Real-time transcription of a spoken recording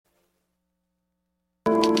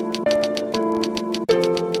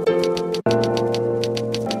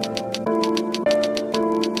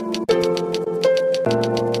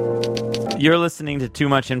You're listening to Too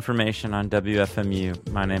Much Information on WFMU.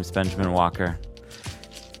 My name's Benjamin Walker.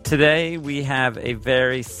 Today we have a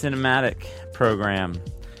very cinematic program.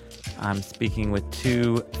 I'm speaking with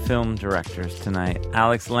two film directors tonight,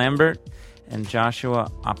 Alex Lambert and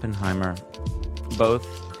Joshua Oppenheimer. Both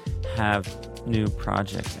have new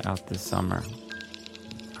projects out this summer.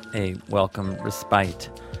 A welcome respite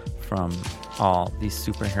from all these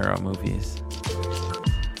superhero movies.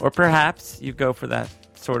 Or perhaps you go for that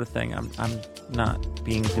sort of thing. I'm not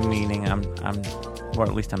being demeaning. Or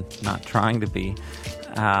at least I'm not trying to be.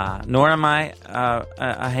 Nor am I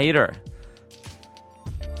a hater.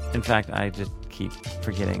 In fact, I just keep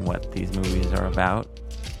forgetting what these movies are about,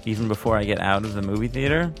 even before I get out of the movie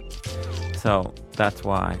theater. So that's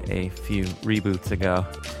why a few reboots ago,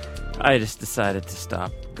 I just decided to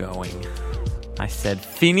stop going. I said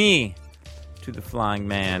fini to the flying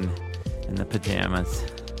man in the pajamas.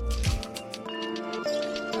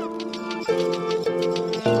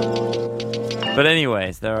 But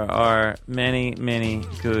anyways, there are many, many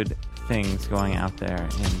good things going out there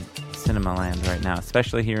in cinema land right now,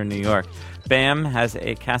 especially here in New York. BAM has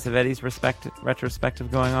a Cassavetes retrospective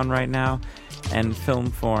going on right now, and Film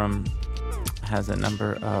Forum has a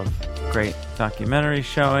number of great documentaries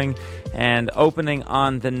showing. And opening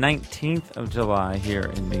on the 19th of July here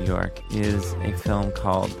in New York is a film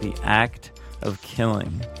called The Act of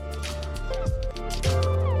Killing.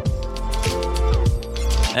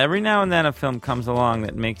 Every now and then a film comes along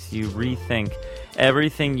that makes you rethink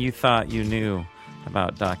everything you thought you knew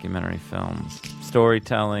about documentary films.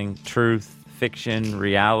 Storytelling, truth, fiction,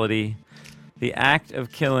 reality. The Act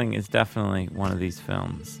of Killing is definitely one of these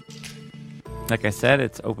films. Like I said,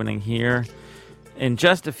 it's opening here in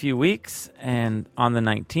just a few weeks, and on the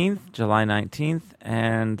 19th, July 19th,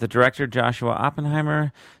 and the director, Joshua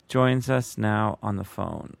Oppenheimer, joins us now on the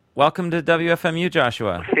phone. Welcome to WFMU,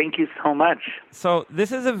 Joshua. Thank you so much. So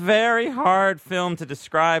this is a very hard film to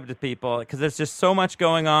describe to people because there's just so much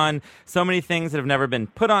going on, so many things that have never been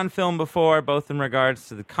put on film before, both in regards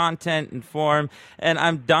to the content and form. And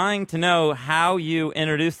I'm dying to know how you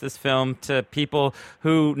introduce this film to people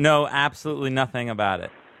who know absolutely nothing about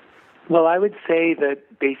it. Well, I would say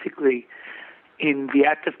that basically in The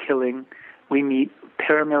Act of Killing, we meet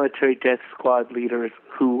paramilitary death squad leaders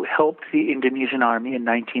who helped the Indonesian army in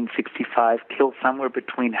 1965 kill somewhere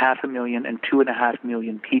between 500,000 and 2.5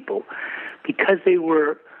 million people because they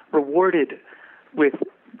were rewarded with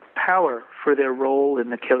power for their role in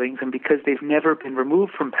the killings, and because they've never been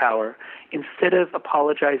removed from power, instead of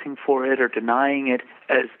apologizing for it or denying it,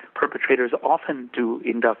 as perpetrators often do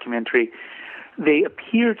in documentary, they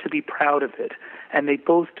appear to be proud of it, and they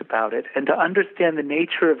boast about it. And to understand the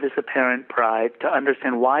nature of this apparent pride, to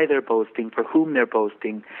understand why they're boasting, for whom they're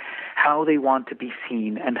boasting, how they want to be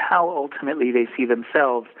seen, and how ultimately they see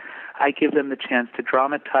themselves, I give them the chance to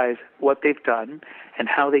dramatize what they've done and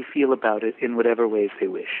how they feel about it in whatever ways they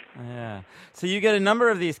wish. Yeah. So you get a number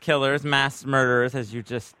of these killers, mass murderers, as you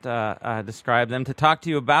just described them, to talk to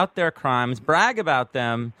you about their crimes, brag about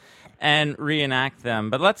them, and reenact them.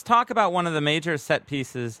 But let's talk about one of the major set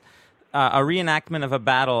pieces, a reenactment of a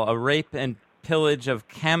battle, a rape and pillage of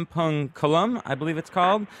Kampung Kolam, I believe it's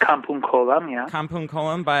called. Kampung Kolam, yeah. Kampung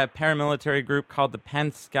Kolam, by a paramilitary group called the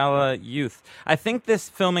Panskala Youth. I think this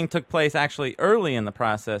filming took place actually early in the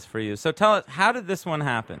process for you. So tell us, how did this one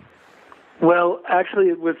happen? Well, actually,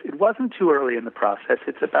 it wasn't too early in the process.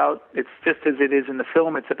 It's just as it is in the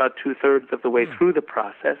film, it's about 2/3 of the way through the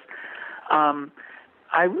process.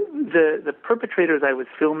 The perpetrators I was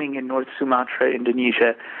filming in North Sumatra,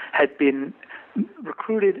 Indonesia, had been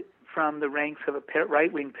recruited from the ranks of a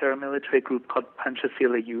right-wing paramilitary group called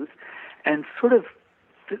Pancasila Youth, and sort of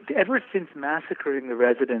ever since massacring the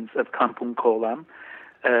residents of Kampung Kolam,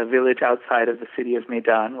 a village outside of the city of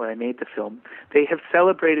Medan, where I made the film, they have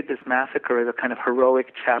celebrated this massacre as a kind of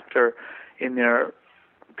heroic chapter in their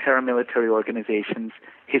paramilitary organization's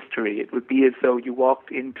history. It would be as though you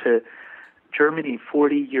walked into Germany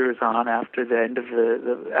 40 years on after the end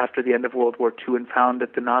of World War II and found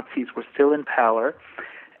that the Nazis were still in power,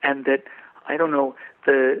 and that, I don't know,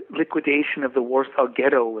 the liquidation of the Warsaw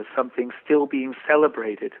Ghetto was something still being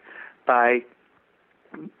celebrated by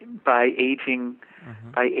aging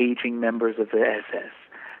members of the SS.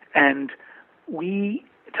 And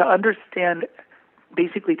to understand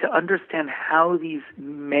how these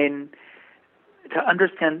men,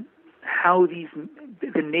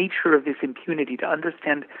 the nature of this impunity, to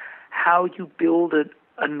understand how you build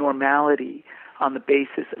a normality on the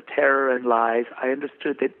basis of terror and lies, I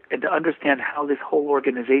understood that, and to understand how this whole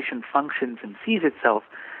organization functions and sees itself,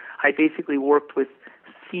 I basically worked with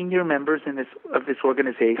senior members of this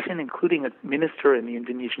organization, including a minister in the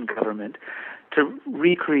Indonesian government, to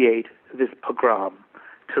recreate this pogrom,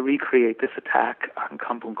 to recreate this attack on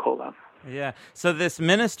Kampung Kolam. Yeah. So this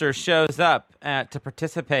minister shows up to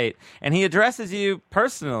participate, and he addresses you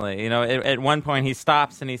personally. You know, at one point he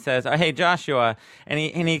stops and he says, "Oh, hey, Joshua," and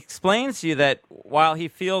he explains to you that while he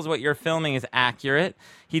feels what you're filming is accurate,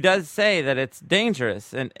 he does say that it's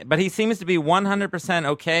dangerous, but he seems to be 100%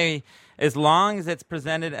 okay as long as it's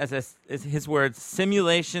presented as his words,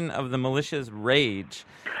 simulation of the militia's rage.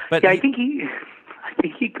 But yeah, I think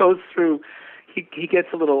he goes through. He gets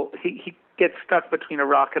a little. He gets stuck between a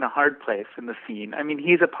rock and a hard place in the scene. I mean,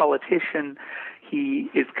 he's a politician. He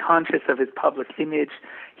is conscious of his public image.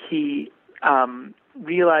 He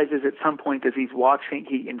realizes at some point as he's watching,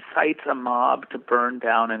 he incites a mob to burn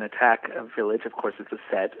down and attack a village. Of course, it's a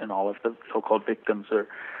set, and all of the so-called victims are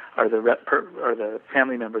the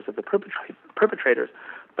family members of the perpetrators.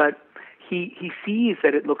 But he sees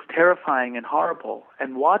that it looks terrifying and horrible,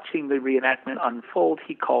 and watching the reenactment unfold,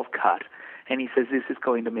 he calls cut. And he says, this is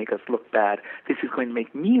going to make us look bad. This is going to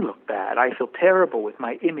make me look bad. I feel terrible with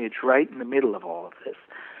my image right in the middle of all of this.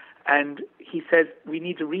 And he says, we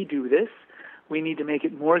need to redo this. We need to make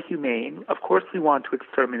it more humane. Of course, we want to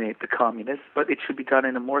exterminate the communists, but it should be done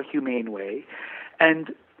in a more humane way.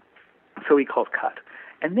 And so he called cut.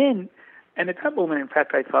 And at that moment, in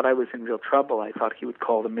fact, I thought I was in real trouble. I thought he would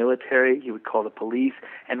call the military, he would call the police,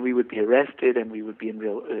 and we would be arrested, and we would be in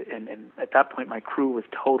real. And at that point, my crew was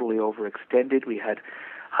totally overextended. We had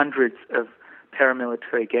hundreds of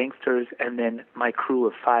paramilitary gangsters, and then my crew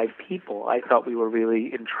of 5 people. I thought we were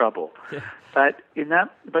really in trouble. Yeah. But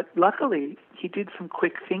luckily, he did some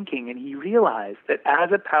quick thinking, and he realized that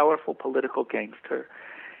as a powerful political gangster,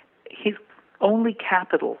 his only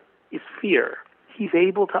capital is fear. He's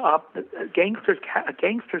able to a gangster's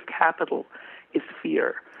capital is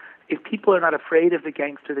fear. If people are not afraid of the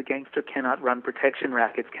gangster cannot run protection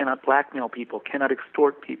rackets, cannot blackmail people, cannot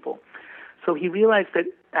extort people. So he realized that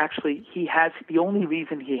actually the only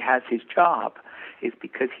reason he has his job is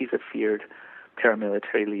because he's a feared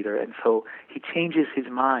paramilitary leader. And so he changes his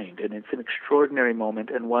mind, and it's an extraordinary moment,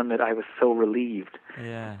 and one that I was so relieved.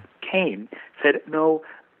 Yeah. Cain said, no,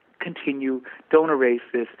 continue, don't erase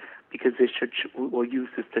this, because we'll use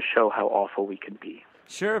this to show how awful we can be.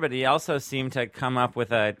 Sure, but he also seemed to come up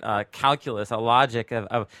with a calculus, a logic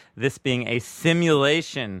of this being a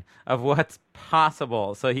simulation of what's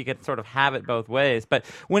possible, so he could sort of have it both ways. But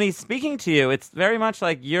when he's speaking to you, it's very much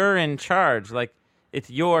like you're in charge, like it's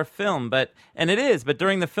your film. But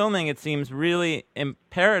during the filming, it seems really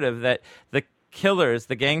imperative that the killers,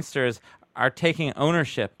 the gangsters, are taking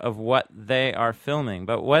ownership of what they are filming.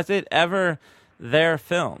 But was it ever their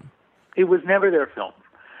film? It was never their film.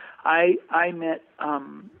 I met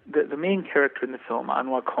the main character in the film,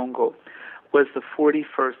 Anwar Congo, was the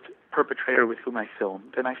 41st perpetrator with whom I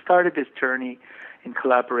filmed. And I started this journey in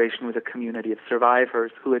collaboration with a community of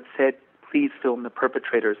survivors who had said, please film the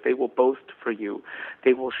perpetrators. They will boast for you.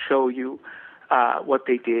 They will show you what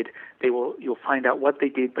they did. You'll find out what they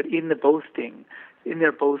did. But in their boasting,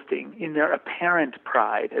 in their apparent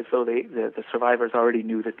pride, as though the survivors already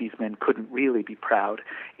knew that these men couldn't really be proud,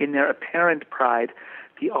 in their apparent pride,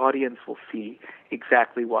 the audience will see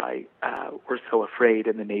exactly why we're so afraid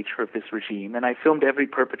in the nature of this regime. And I filmed every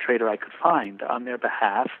perpetrator I could find on their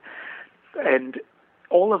behalf, and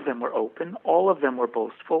all of them were open, all of them were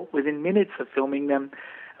boastful. Within minutes of filming them,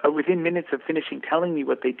 within minutes of finishing telling me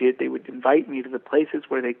what they did, they would invite me to the places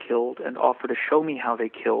where they killed and offer to show me how they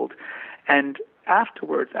killed. And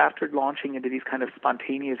afterwards, after launching into these kind of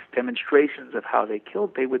spontaneous demonstrations of how they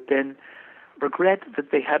killed, they would then regret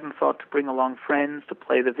that they hadn't thought to bring along friends to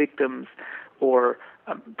play the victims or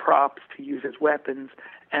props to use as weapons.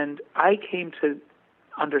 And I came to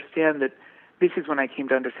understand that this is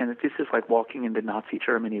this is like walking into Nazi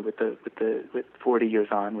Germany with 40 years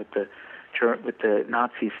on, with the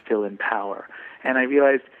Nazis still in power. And I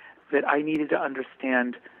realized that I needed to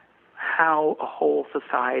understand how a whole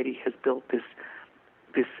society has built this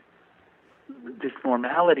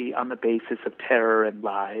normality on the basis of terror and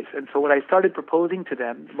lies. And so what I started proposing to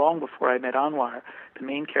them long before I met Anwar, the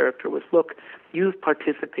main character, was, look, you've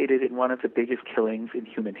participated in one of the biggest killings in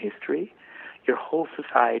human history. Your whole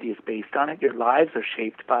society is based on it. Your lives are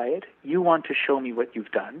shaped by it. You want to show me what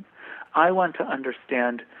you've done. I want to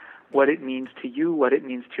understand what it means to you, what it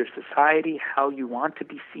means to your society, how you want to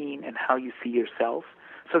be seen, and how you see yourself.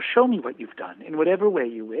 So show me what you've done in whatever way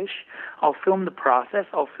you wish. I'll film the process.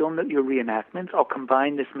 I'll film your reenactments. I'll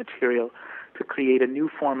combine this material to create a new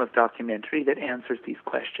form of documentary that answers these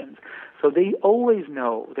questions. So they always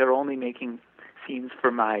know they're only making scenes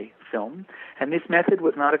for my film. And this method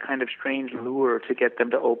was not a kind of strange lure to get them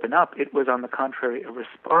to open up. It was, on the contrary, a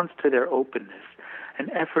response to their openness, an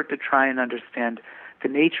effort to try and understand the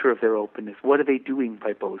nature of their openness. What are they doing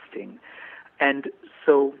by boasting? And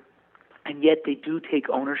yet they do take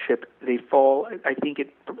ownership. They fall, I think,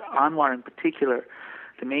 Anwar in particular,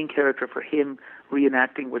 the main character, for him,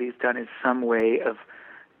 reenacting what he's done is some way of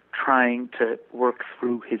trying to work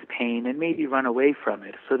through his pain and maybe run away from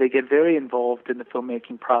it. So they get very involved in the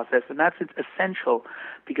filmmaking process, and that's essential,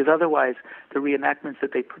 because otherwise the reenactments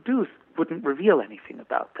that they produce wouldn't reveal anything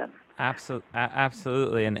about them.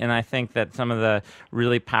 Absolutely. And I think that some of the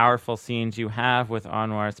really powerful scenes you have with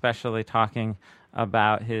Anwar, especially talking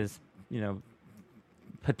about his,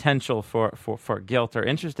 potential for guilt, are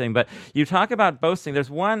interesting. But you talk about boasting.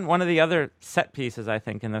 There's one of the other set pieces, I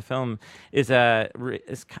think, in the film is a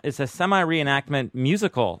semi-reenactment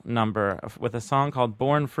musical number with a song called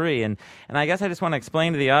Born Free. And I guess I just want to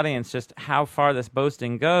explain to the audience just how far this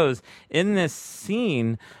boasting goes. In this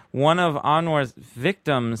scene, one of Anwar's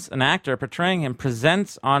victims, an actor portraying him,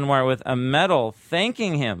 presents Anwar with a medal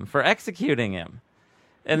thanking him for executing him.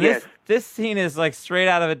 And yes. This scene is like straight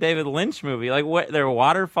out of a David Lynch movie. Like, there are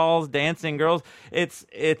waterfalls, dancing girls. It's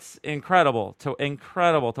incredible to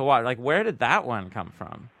watch. Like, where did that one come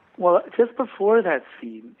from? Well, just before that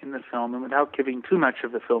scene in the film, and without giving too much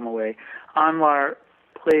of the film away, Anwar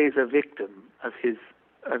plays a victim of his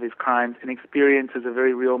crimes and experiences a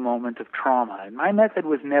very real moment of trauma. And my method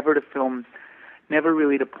was never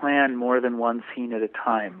really to plan more than one scene at a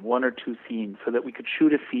time, one or two scenes, so that we could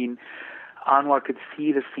shoot a scene. Anwar could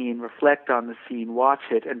see the scene, reflect on the scene, watch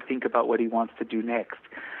it, and think about what he wants to do next.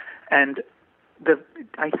 And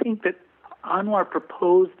I think that Anwar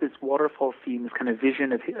proposed this waterfall scene, this kind of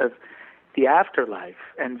vision of the afterlife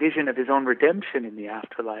and vision of his own redemption in the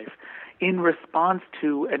afterlife, in response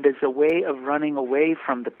to and as a way of running away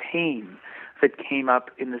from the pain that came up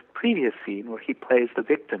in the previous scene where he plays the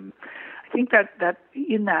victim. I think that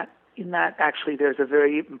in that actually there's a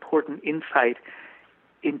very important insight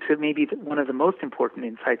into maybe one of the most important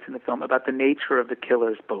insights in the film about the nature of the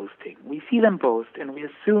killer's boasting. We see them boast, and we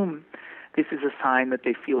assume this is a sign that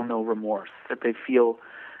they feel no remorse, that they feel,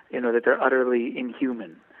 that they're utterly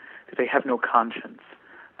inhuman, that they have no conscience.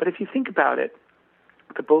 But if you think about it,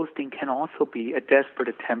 the boasting can also be a desperate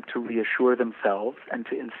attempt to reassure themselves and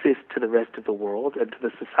to insist to the rest of the world and to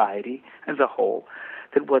the society as a whole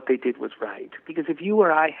that what they did was right. Because if you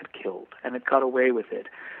or I had killed and had got away with it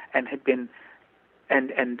and had been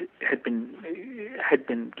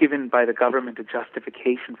given by the government a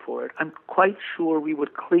justification for it, I'm quite sure we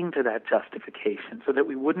would cling to that justification so that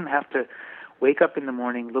we wouldn't have to wake up in the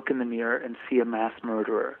morning, look in the mirror, and see a mass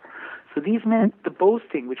murderer. So these men, the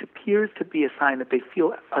boasting, which appears to be a sign that they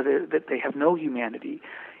feel that they have no humanity,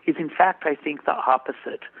 is in fact, I think, the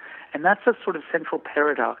opposite. And that's a sort of central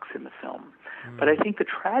paradox in the film. But I think the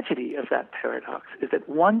tragedy of that paradox is that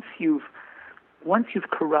once you've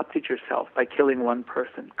corrupted yourself by killing one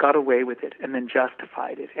person, got away with it, and then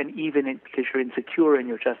justified it, and even because you're insecure in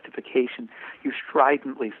your justification, you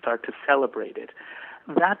stridently start to celebrate it,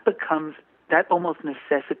 that almost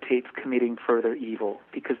necessitates committing further evil,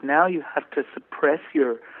 because now you have to suppress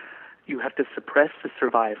the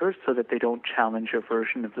survivors so that they don't challenge your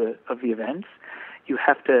version of the events. You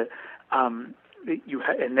have to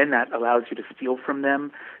and then that allows you to steal from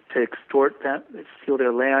them, to extort them, steal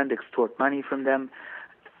their land, extort money from them,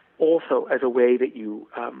 also as a way that you,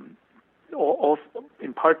 also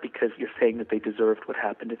in part because you're saying that they deserved what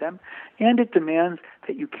happened to them, and it demands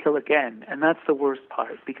that you kill again, and that's the worst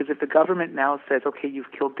part, because if the government now says, okay,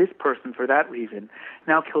 you've killed this person for that reason,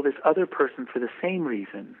 now kill this other person for the same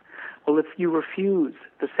reason, well, if you refuse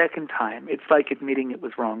the second time, it's like admitting it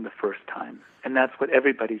was wrong the first time. And that's what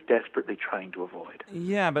everybody's desperately trying to avoid.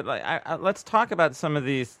 Yeah, but let's talk about some of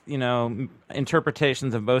these,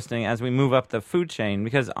 interpretations of boasting as we move up the food chain,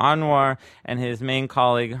 because Anwar and his main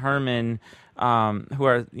colleague, Herman, who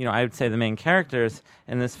are, I would say the main characters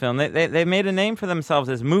in this film, they made a name for themselves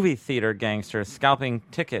as movie theater gangsters, scalping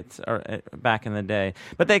tickets back in the day.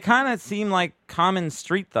 But they kind of seem like common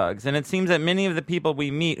street thugs, and it seems that many of the people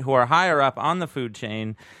we meet who are higher up on the food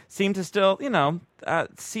chain seem to still,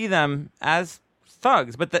 see them as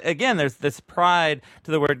thugs. But again, there's this pride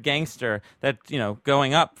to the word gangster that,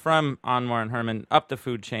 going up from Anwar and Herman up the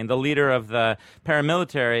food chain. The leader of the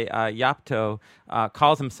paramilitary, Yapto,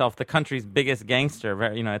 calls himself the country's biggest gangster,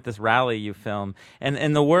 at this rally you film.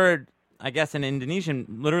 And the word, I guess in Indonesian,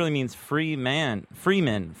 literally means free man to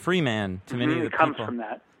many of the people. It comes from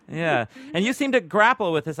that. Yeah, and you seem to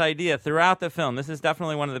grapple with this idea throughout the film. This is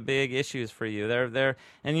definitely one of the big issues for you. And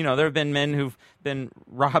there have been men who've been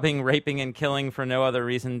robbing, raping, and killing for no other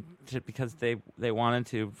reason because they wanted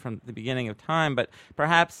to from the beginning of time. But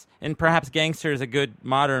perhaps gangster is a good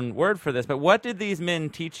modern word for this. But what did these men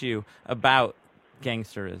teach you about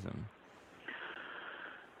gangsterism?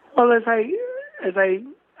 Well, I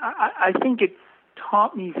think it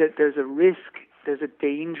taught me that there's a risk. There's a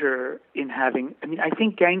danger in having, I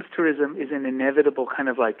think gangsterism is an inevitable kind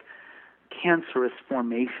of like cancerous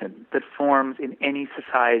formation that forms in any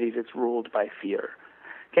society that's ruled by fear.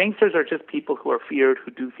 Gangsters are just people who are feared, who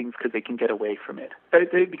do things because they can get away from it,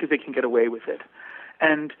 because they can get away with it.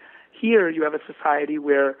 And here you have a society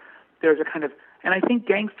where there's a kind of, and I think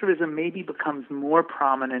gangsterism maybe becomes more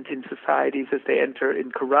prominent in societies as they enter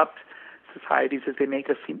in corrupt societies, as they make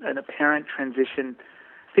an apparent transition.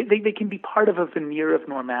 They can be part of a veneer of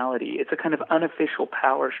normality. It's a kind of unofficial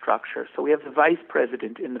power structure. So we have the vice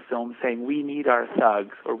president in the film saying, we need our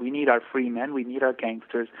thugs, or we need our free men, we need our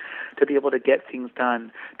gangsters to be able to get things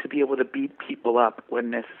done, to be able to beat people up when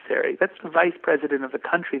necessary. That's the vice president of the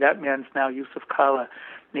country. That man's now Yusuf Kala,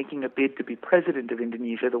 making a bid to be president of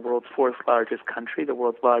Indonesia, the world's fourth largest country, the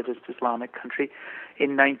world's largest Islamic country,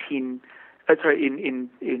 in next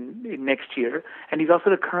year. And he's also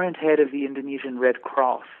the current head of the Indonesian Red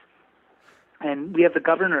Cross. And we have the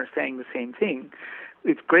governor saying the same thing.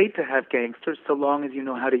 It's great to have gangsters so long as you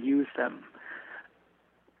know how to use them.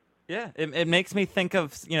 Yeah, it makes me think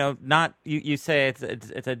of, not, you say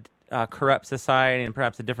it's a corrupt society and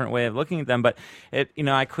perhaps a different way of looking at them, but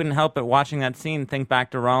I couldn't help but watching that scene think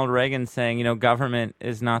back to Ronald Reagan saying, government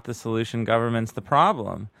is not the solution, government's the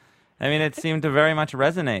problem. It seemed to very much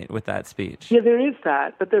resonate with that speech. Yeah, there is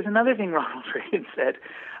that. But there's another thing Ronald Reagan said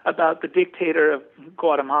about the dictator of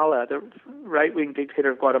Guatemala, the right-wing dictator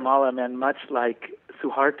of Guatemala, a man much like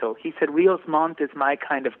Suharto. He said, Rios Montt is my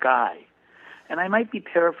kind of guy. And I might be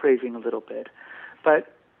paraphrasing a little bit,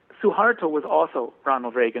 but Suharto was also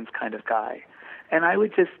Ronald Reagan's kind of guy. And I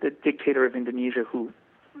would just, the dictator of Indonesia who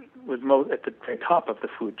was at the very top of the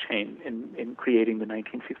food chain in creating the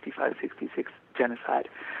 1965-66 genocide.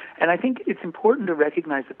 And I think it's important to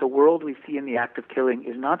recognize that the world we see in the act of killing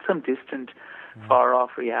is not some distant,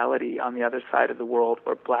 far-off reality on the other side of the world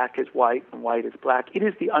where black is white and white is black. It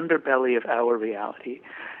is the underbelly of our reality.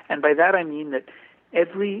 And by that I mean that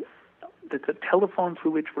the telephone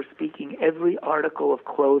through which we're speaking, every article of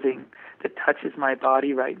clothing that touches my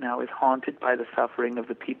body right now is haunted by the suffering of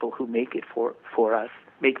the people who make it for us,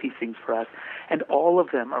 make these things for us. And all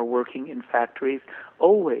of them are working in factories,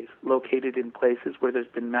 always located in places where there's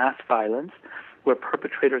been mass violence, where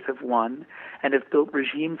perpetrators have won, and have built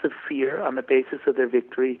regimes of fear on the basis of their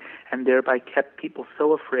victory, and thereby kept people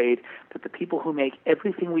so afraid that the people who make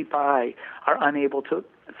everything we buy are unable to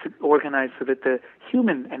organize so that the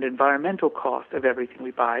human and environmental cost of everything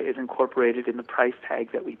we buy is incorporated in the price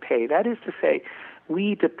tag that we pay. That is to say,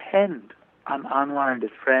 we depend on Anwar and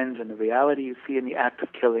his friends and the reality you see in the act of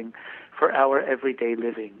killing for our everyday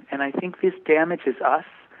living. And I think this damages us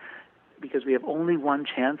because we have only one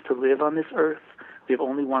chance to live on this earth. We have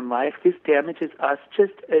only one life. This damages us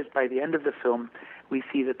just as by the end of the film we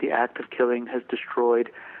see that the act of killing has destroyed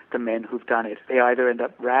the men who've done it. They either end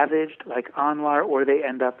up ravaged like Anwar or they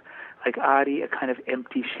end up like Adi, a kind of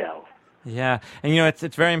empty shell. Yeah, and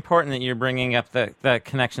it's very important that you're bringing up the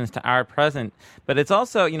connections to our present, but it's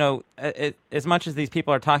also as much as these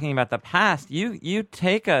people are talking about the past, you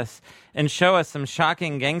take us and show us some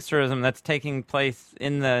shocking gangsterism that's taking place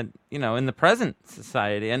in the in the present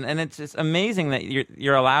society, and it's just amazing that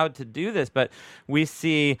you're allowed to do this. But we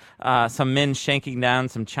see some men shaking down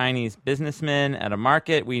some Chinese businessmen at a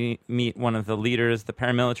market. We meet one of the leaders, the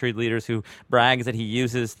paramilitary leaders, who brags that he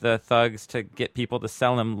uses the thugs to get people to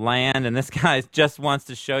sell him land. And this guy just wants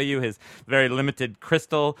to show you his very limited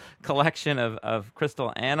crystal collection of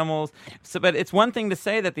crystal animals. But it's one thing to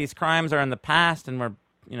say that these crimes are in the past and we're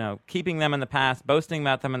keeping them in the past, boasting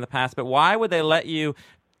about them in the past. But why would they let you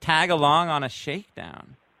tag along on a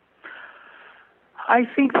shakedown? I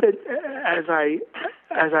think that, as I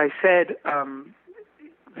said,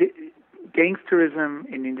 gangsterism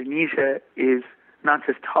in Indonesia is not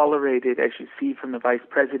just tolerated, as you see from the vice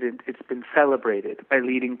president, it's been celebrated by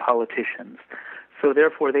leading politicians. So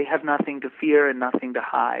therefore, they have nothing to fear and nothing to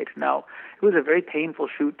hide. Now, it was a very painful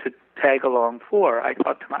shoot to tag along for. I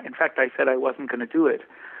thought, in fact, I said I wasn't going to do it.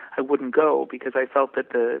 I wouldn't go because I felt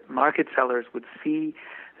that the market sellers would see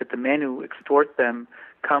that the men who extort them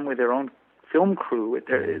come with their own film crew.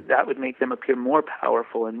 That would make them appear more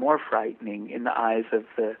powerful and more frightening in the eyes of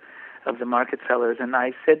the market sellers. And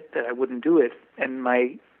I said that I wouldn't do it. And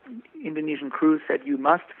my Indonesian crew said, you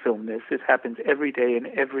must film this. This happens every day in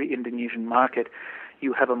every Indonesian market.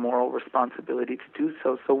 You have a moral responsibility to do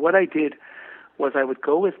so. So what I did was I would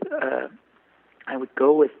go with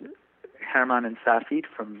Herman and Safid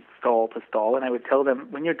from stall to stall, and I would tell them,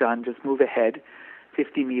 when you're done, just move ahead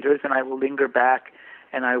 50 meters, and I will linger back,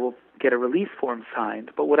 and I will get a release form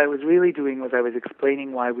signed. But what I was really doing was I was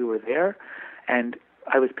explaining why we were there, and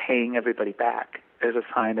I was paying everybody back as a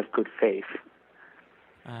sign of good faith.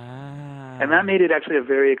 And that made it actually a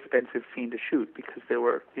very expensive scene to shoot, because there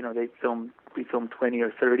were, we filmed 20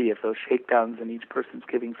 or 30 of those shakedowns, and each person's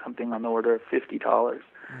giving something on the order of $50.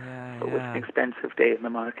 So it was an expensive day in the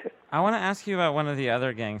market. I want to ask you about one of the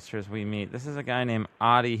other gangsters we meet. This is a guy named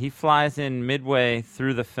Adi. He flies in midway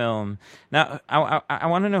through the film. Now, I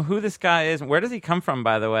want to know who this guy is. Where does he come from,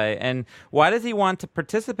 by the way? And why does he want to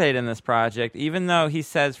participate in this project, even though he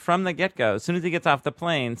says from the get-go, as soon as he gets off the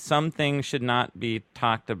plane, some things should not be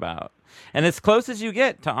talked about? And as close as you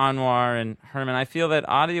get to Anwar and Herman, I feel that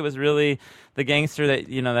Adi was really the gangster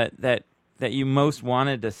that, that you most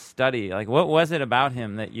wanted to study. Like, what was it about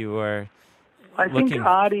him that you were looking?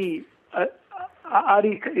 I think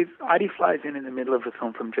Adi flies in the middle of the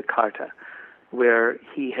film from Jakarta, where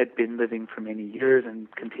he had been living for many years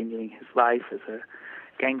and continuing his life as a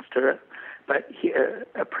gangster, but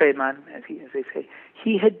a preman, as they say.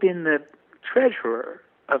 He had been the treasurer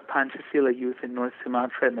of Pancasila Youth in North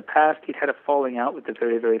Sumatra in the past. He'd had a falling out with the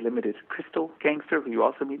very, very limited Crystal gangster, who you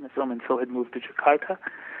also meet in the film, and so had moved to Jakarta.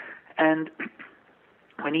 And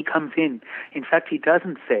when he comes in fact, he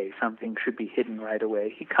doesn't say something should be hidden right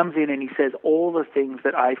away. He comes in and he says all the things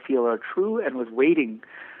that I feel are true and was waiting.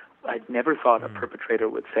 I'd never thought a perpetrator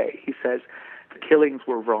would say. He says the killings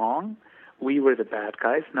were wrong. We were the bad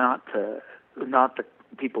guys, not the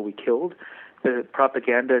people we killed. The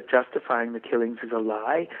propaganda justifying the killings is a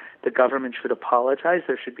lie. The government should apologize.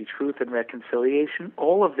 There should be truth and reconciliation.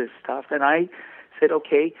 All of this stuff. And I said,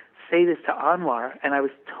 okay, say this to Anwar, and I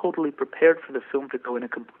was totally prepared for the film to go in a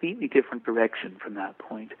completely different direction from that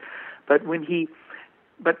point. But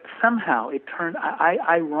somehow it turned,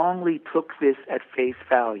 I wrongly took this at face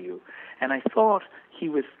value, and I thought he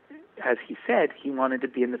was, as he said, he wanted to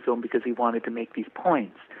be in the film because he wanted to make these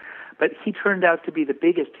points. But he turned out to be the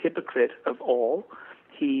biggest hypocrite of all.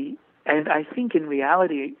 And I think in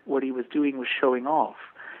reality what he was doing was showing off.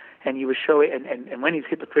 And he was showing, and when he's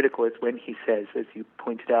hypocritical, it's when he says, as you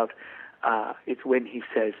pointed out, it's when he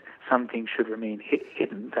says something should remain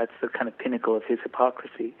hidden. That's the kind of pinnacle of his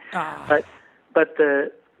hypocrisy. But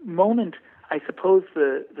the moment, I suppose,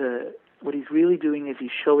 what he's really doing is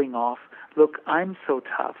he's showing off. Look, I'm so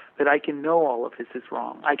tough that I can know all of this is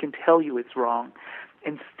wrong. I can tell you it's wrong,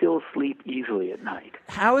 and still sleep easily at night.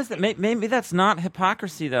 How is that? Maybe that's not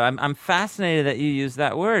hypocrisy, though. I'm fascinated that you use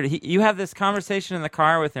that word. You have this conversation in the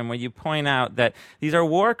car with him where you point out that these are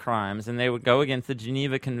war crimes and they would go against the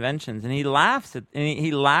Geneva Conventions, and he laughs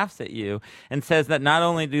at you and says that not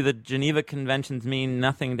only do the Geneva Conventions mean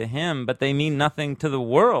nothing to him, but they mean nothing to the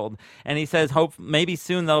world. And he says, maybe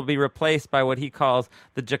soon they'll be replaced by what he calls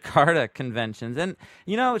the Jakarta Conventions. And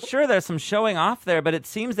sure, there's some showing off there, but it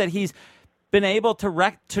seems that he's been able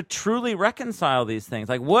to truly reconcile these things.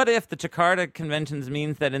 Like, what if the Jakarta Conventions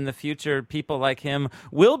means that in the future people like him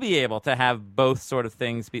will be able to have both sort of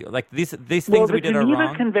things be like these things that we did are wrong?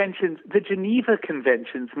 The Geneva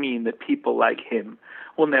Conventions mean that people like him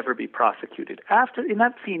will never be prosecuted. In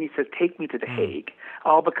that scene, he says, "Take me to The Hague.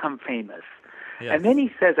 I'll become famous." Yes. And then he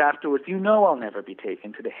says afterwards, I'll never be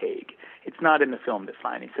taken to The Hague. It's not in the film, this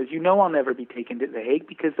line. He says, I'll never be taken to The Hague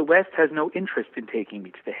because the West has no interest in taking me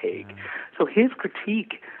to The Hague. So his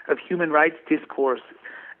critique of human rights discourse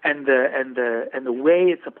and the way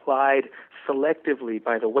it's applied selectively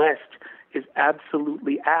by the West is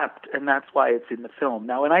absolutely apt, and that's why it's in the film.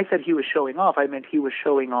 Now, when I said he was showing off, I meant he was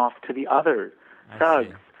showing off to the other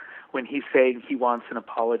thugs when he's saying he wants an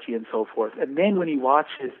apology and so forth. And then when he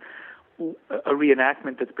watches a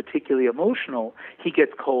reenactment that's particularly emotional, he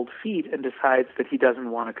gets cold feet and decides that he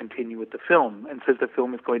doesn't want to continue with the film and says the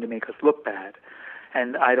film is going to make us look bad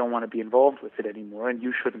and I don't want to be involved with it anymore and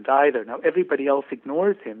you shouldn't either. Now everybody else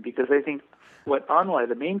ignores him because I think what Anwar,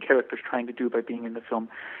 the main character, is trying to do by being in the film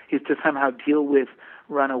is to somehow deal with,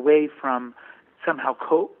 run away from, somehow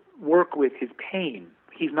work with his pain.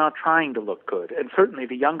 He's not trying to look good. And certainly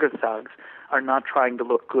the younger thugs are not trying to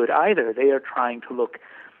look good either. They are trying to look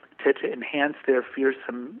to enhance their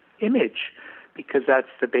fearsome image because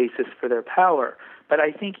that's the basis for their power. But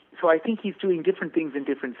I think he's doing different things in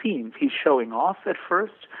different scenes. He's showing off at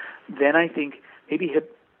first. Then I think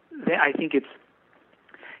it's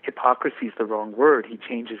hypocrisy is the wrong word. He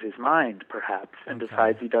changes his mind perhaps and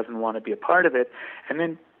decides he doesn't want to be a part of it. And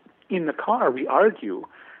then in the car, we argue,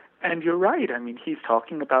 and you're right. I mean, he's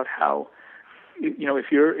talking about how, if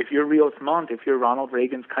you're Rios Montt, if you're Ronald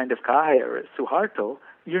Reagan's kind of guy, or Suharto,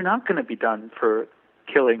 you're not going to be done for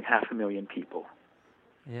killing 500,000 people.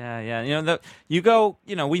 Yeah.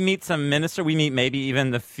 We meet some minister, we meet maybe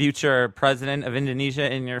even the future president of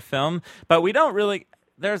Indonesia in your film, but we don't really.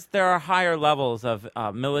 There are higher levels of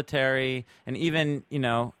military, and even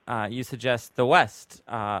you suggest the West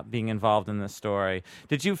being involved in this story.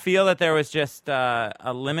 Did you feel that there was just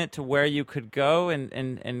a limit to where you could go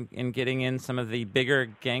in getting in some of the bigger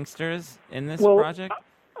gangsters in this project?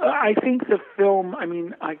 I think the film,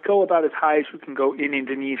 I go about as high as you can go in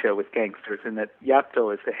Indonesia with gangsters, and that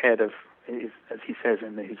Yatto is the head of, as he says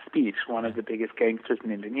in his speech, one of the biggest gangsters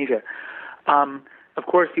in Indonesia. Of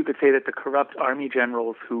course, you could say that the corrupt army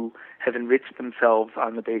generals who have enriched themselves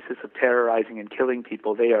on the basis of terrorizing and killing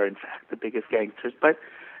people, they are in fact the biggest gangsters. But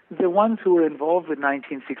the ones who were involved with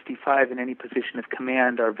 1965 in any position of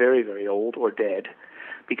command are very, very old or dead,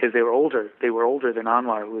 because they were older. They were older than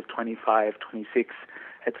Anwar, who was 25, 26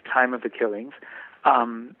 at the time of the killings,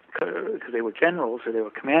 because they were generals or they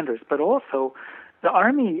were commanders. But also, the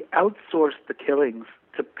army outsourced the killings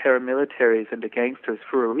to paramilitaries and to gangsters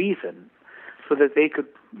for a reason, so that they could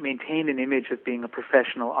maintain an image of being a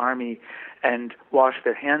professional army and wash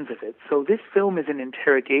their hands of it. So this film is an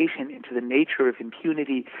interrogation into the nature of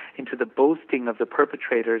impunity, into the boasting of the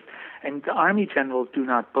perpetrators, and the army generals do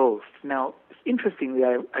not boast. Now, interestingly,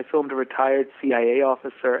 I filmed a retired CIA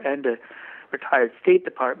officer and a retired State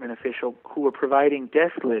Department official who were providing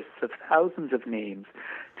death lists of thousands of names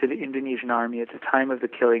to the Indonesian army at the time of the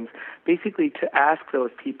killings, basically to ask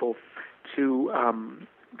those people to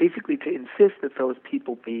insist that those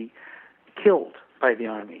people be killed by the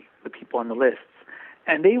army, the people on the lists.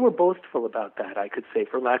 And they were boastful about that, I could say,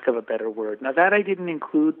 for lack of a better word. Now, that I didn't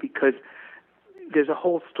include because there's a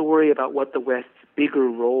whole story about what the West's bigger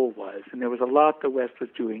role was, and there was a lot the West was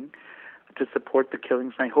doing to support the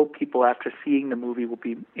killings. And I hope people, after seeing the movie, will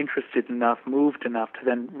be interested enough, moved enough to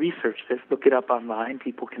then research this, look it up online.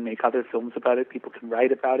 People can make other films about it. People can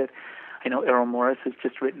write about it. I know Errol Morris has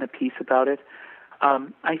just written a piece about it.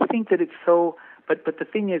 I think that it's so, but the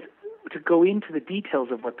thing is, to go into the details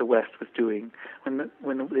of what the West was doing when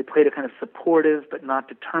they played a kind of supportive but not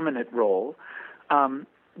determinate role,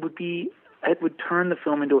 would turn the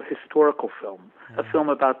film into a historical film, a film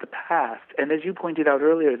about the past. And as you pointed out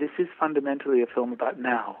earlier, this is fundamentally a film about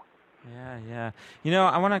now. Yeah.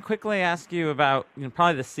 I want to quickly ask you about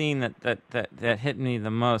probably the scene that hit me the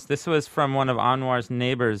most. This was from one of Anwar's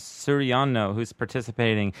neighbors, Suryono, who's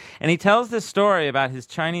participating. And he tells this story about his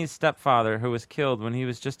Chinese stepfather who was killed when he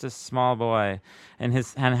was just a small boy, and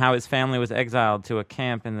how his family was exiled to a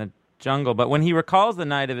camp in the jungle. But when he recalls the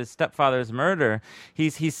night of his stepfather's murder,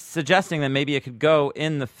 he's suggesting that maybe it could go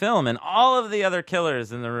in the film. And all of the other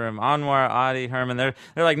killers in the room, Anwar, Adi, Herman, they're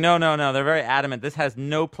like, no. They're very adamant. This has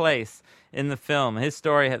no place in the film. His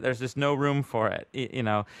story, there's just no room for it.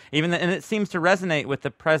 And it seems to resonate with the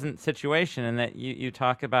present situation, and that you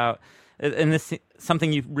talk about, and this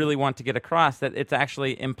something you really want to get across, that it's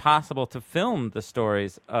actually impossible to film the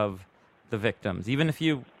stories of the victims, even if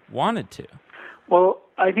you wanted to. Well,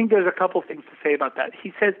 I think there's a couple things to say about that.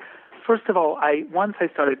 He says, first of all, once I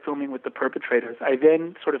started filming with the perpetrators, I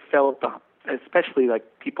then sort of felt, especially like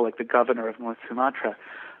people like the governor of North Sumatra,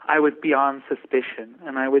 I was beyond suspicion,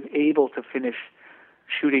 and I was able to finish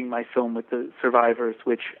shooting my film with the survivors,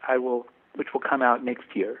 which will come out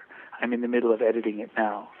next year. I'm in the middle of editing it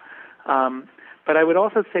now. But I would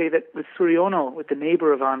also say that with Suryono, with the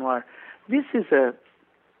neighbor of Anwar, this is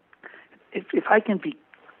if I can be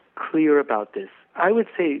clear about this, I would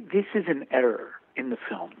say this is an error in the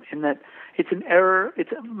film, in that it's an error,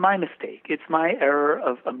 it's my mistake. It's my error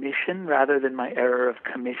of omission rather than my error of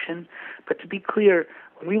commission. But to be clear,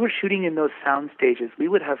 when we were shooting in those sound stages, we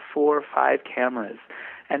would have 4 or 5 cameras.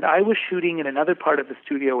 And I was shooting in another part of the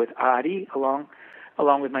studio with Adi, along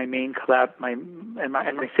with my main my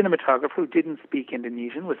cinematographer, who didn't speak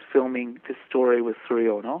Indonesian, was filming this story with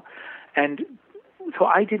Suryono. And so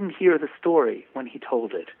I didn't hear the story when he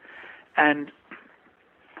told it. And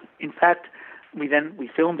in fact, we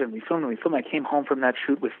filmed. I came home from that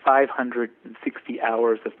shoot with 560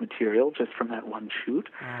 hours of material just from that one shoot.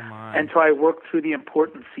 Oh my. And so I worked through the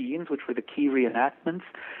important scenes, which were the key reenactments,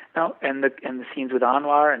 and the scenes with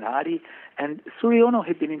Anwar and Adi. And Suryono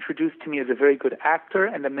had been introduced to me as a very good actor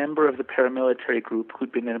and a member of the paramilitary group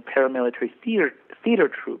who'd been in a paramilitary theater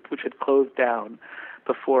troupe, which had closed down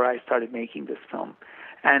before I started making this film.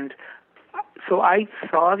 And so I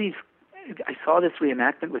saw these I saw this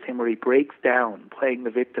reenactment with him where he breaks down playing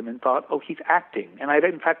the victim and thought, oh, he's acting. And I'd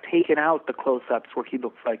in fact taken out the close-ups where he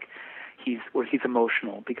looks like he's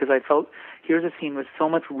emotional, because I felt here's a scene with so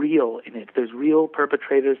much real in it. There's real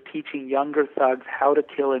perpetrators teaching younger thugs how to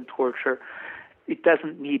kill and torture. It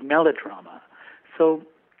doesn't need melodrama. So,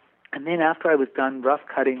 and then after I was done rough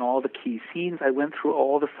cutting all the key scenes, I went through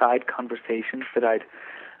all the side conversations that I'd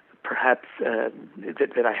perhaps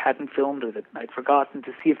that I hadn't filmed or that I'd forgotten,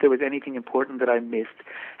 to see if there was anything important that I missed.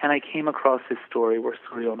 And I came across this story where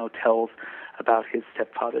Soriano tells about his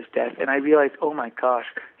stepfather's death, and I realized, oh my gosh,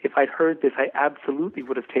 if I'd heard this, I absolutely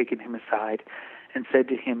would have taken him aside and said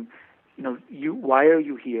to him, why are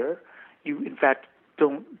you here? You, in fact,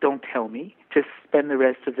 don't tell me. Just spend the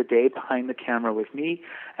rest of the day behind the camera with me,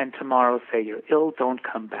 and tomorrow say you're ill, don't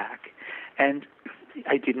come back. And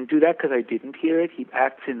I didn't do that because I didn't hear it. He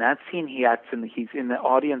acts in that scene. He's in the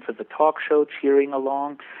audience of the talk show cheering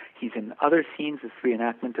along. He's in other scenes, this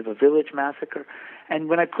reenactment of a village massacre. And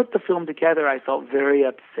when I put the film together, I felt very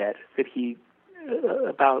upset that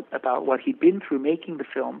about what he'd been through making the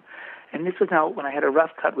film. And this was now when I had a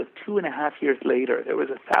rough cut with 2.5 years later. There was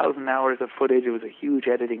 1,000 hours of footage. It was a huge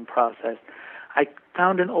editing process. I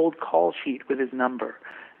found an old call sheet with his number,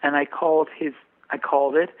 and I called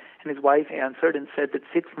it, and his wife answered and said that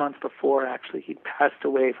 6 months before, actually, he'd passed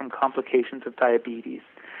away from complications of diabetes.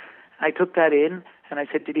 I took that in, and I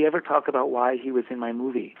said, did he ever talk about why he was in my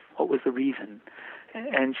movie? What was the reason?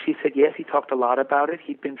 And she said, yes, he talked a lot about it.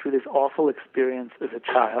 He'd been through this awful experience as a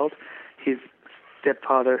child. His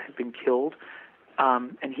stepfather had been killed,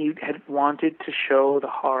 and he had wanted to show the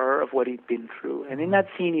horror of what he'd been through. And in that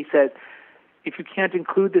scene, he said, if you can't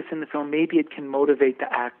include this in the film, maybe it can motivate the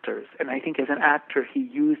actors. And I think as an actor, he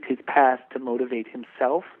used his past to motivate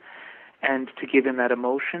himself and to give him that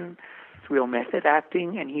emotion. It's real method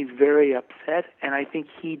acting, and he's very upset. And I think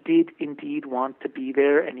he did indeed want to be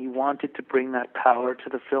there, and he wanted to bring that power to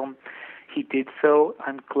the film. He did so.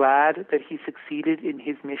 I'm glad that he succeeded in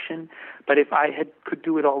his mission. But if I could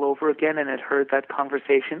do it all over again and had heard that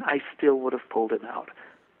conversation, I still would have pulled him out.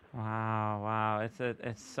 Wow.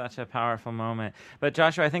 It's such a powerful moment. But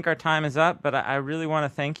Joshua, I think our time is up, but I really want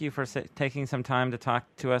to thank you for taking some time to talk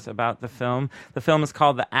to us about the film. The film is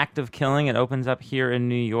called The Act of Killing. It opens up here in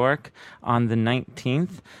New York on the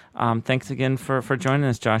 19th. Thanks again for joining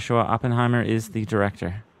us, Joshua. Oppenheimer is the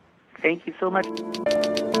director. Thank you so much.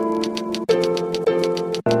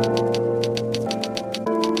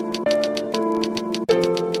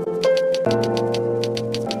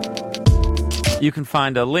 You can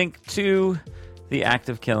find a link to the Act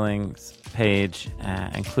of Killings page,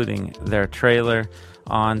 including their trailer,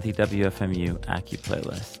 on the WFMU Accu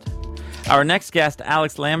playlist. Our next guest,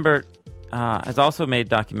 Alex Lambert, has also made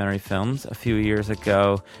documentary films. A few years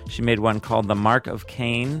ago, she made one called The Mark of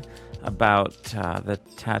Cain, about the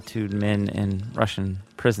tattooed men in Russian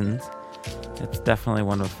prisons. It's definitely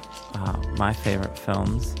one of my favorite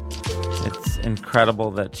films. It's incredible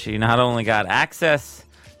that she not only got access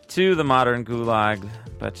to the modern Gulag,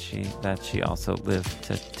 but that she also lived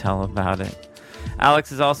to tell about it.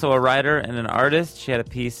 Alex is also a writer and an artist. She had a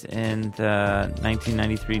piece in the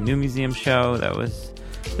 1993 New Museum show that was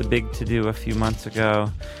the big to-do a few months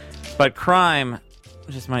ago. But crime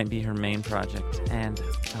just might be her main project. And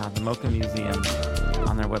the MoCA Museum,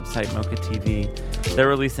 on their website, MoCA TV, they're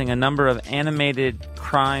releasing a number of animated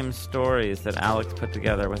crime stories that Alex put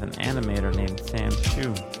together with an animator named Sam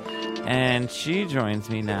Chu. And she joins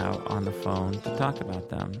me now on the phone to talk about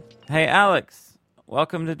them. Hey, Alex,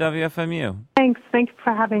 welcome to WFMU. Thanks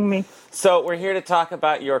for having me. So we're here to talk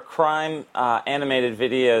about your crime animated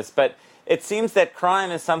videos, but it seems that crime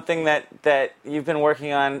is something that you've been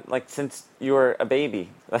working on since you were a baby.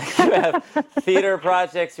 You have theater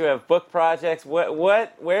projects, you have book projects. Where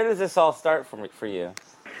does this all start for you?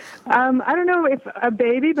 I don't know if a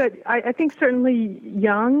baby, but I think certainly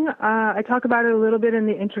young. I talk about it a little bit in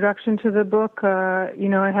the introduction to the book.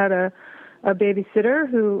 I had a babysitter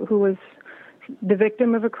who was the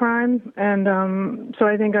victim of a crime, and so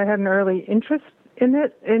I think I had an early interest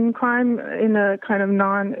in crime, in a kind of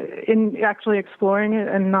in actually exploring it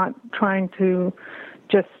and not trying to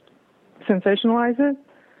just sensationalize it.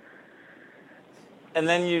 And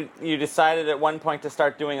then you decided at one point to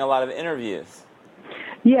start doing a lot of interviews.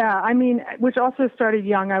 Yeah, which also started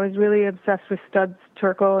young. I was really obsessed with Studs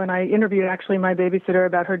Terkel, and I interviewed actually my babysitter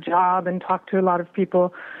about her job and talked to a lot of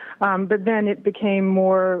people. But then it became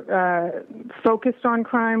more focused on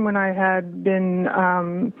crime when I had been,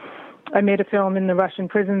 I made a film in the Russian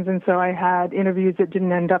prisons, and so I had interviews that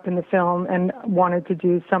didn't end up in the film and wanted to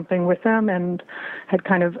do something with them, and had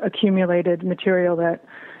kind of accumulated material that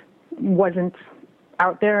wasn't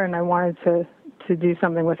out there, and I wanted to do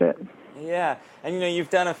something with it. Yeah, and you've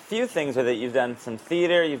done a few things with it. You've done some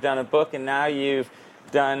theater, you've done a book, and now you've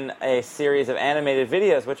done a series of animated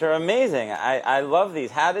videos, which are amazing. I love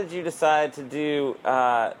these. How did you decide to do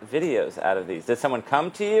videos out of these? Did someone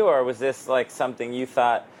come to you, or was this like something you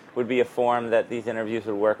thought would be a form that these interviews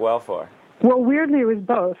would work well for? Well, weirdly, it was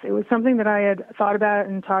both. It was something that I had thought about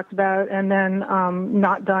and talked about and then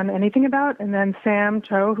not done anything about. And then Sam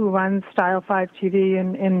Cho, who runs Style 5 TV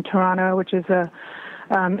in Toronto, which is a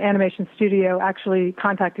animation studio, actually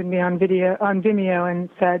contacted me on Vimeo and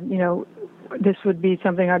said, this would be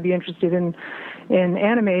something I'd be interested in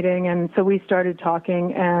animating. And so we started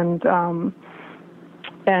talking, and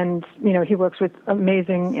he works with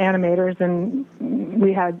amazing animators, and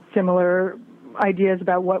we had similar ideas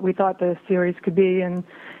about what we thought the series could be, and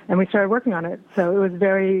we started working on it. So it was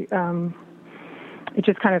very, it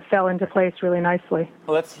just kind of fell into place really nicely.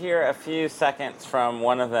 Let's hear a few seconds from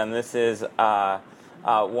one of them. This is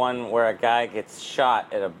one where a guy gets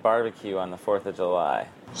shot at a barbecue on the 4th of July.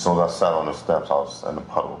 As soon as I sat on the steps, I was in a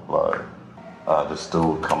puddle of blood. This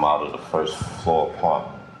dude come out of the first floor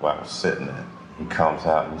apartment where I was sitting in. He comes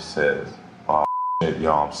out and he says, "Oh, shit,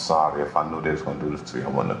 yo, I'm sorry. If I knew they was going to do this to you, I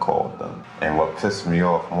wouldn't have called them." And what pissed me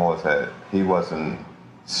off more is that he wasn't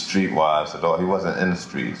streetwise at all. He wasn't in the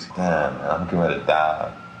streets. Damn, man, I'm getting ready to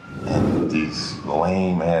die. And these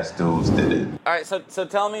lame-ass dudes did it. All right, so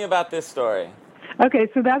tell me about this story. Okay,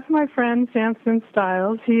 so that's my friend Samson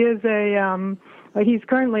Stiles. He is he's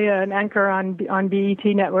currently an anchor on BET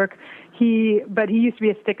Network. But he used to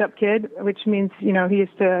be a stick-up kid, which means, he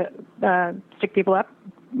used to stick people up,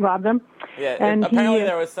 rob them. Yeah, and apparently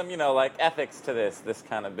there was some, ethics to this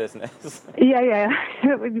kind of business. Yeah,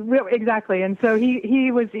 exactly. And so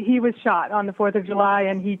he was shot on the 4th of July,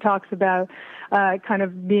 and he talks about kind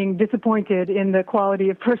of being disappointed in the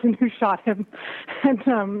quality of person who shot him. And,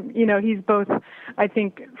 he's both, I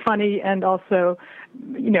think, funny and also,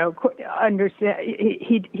 understand.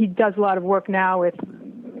 He does a lot of work now with,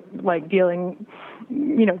 like, dealing,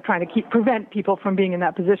 trying to prevent people from being in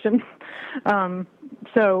that position.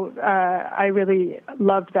 So I really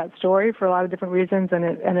loved that story for a lot of different reasons, and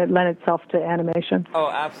it lent itself to animation. Oh,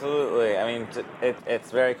 absolutely. I mean,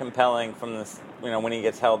 it's very compelling from this, when he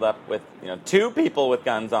gets held up with, 2 people with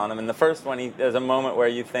guns on him. And the first one, there's a moment where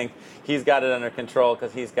you think he's got it under control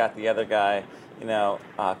because he's got the other guy,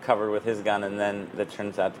 covered with his gun, and then that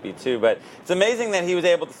turns out to be 2. But it's amazing that he was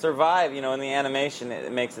able to survive, in the animation.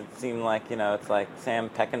 It makes it seem like, it's like Sam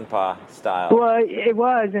Peckinpah style. Well, it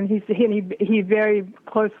was, and he very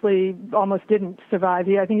closely almost didn't survive.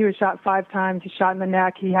 I think he was shot 5 times. He's shot in the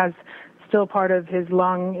neck. He has still part of his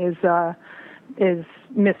lung is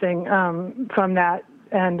missing from that,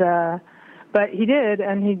 but he did,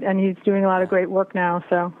 and he's doing a lot of great work now.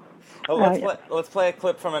 So. Oh, let's play a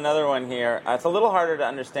clip from another one here. It's a little harder to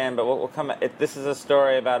understand, but we'll come. This is a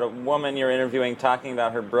story about a woman you're interviewing talking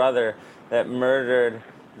about her brother that murdered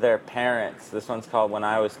their parents. This one's called "When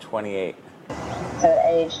I Was 28." So at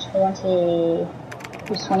age 20, he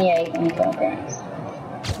was 28 when he killed my parents.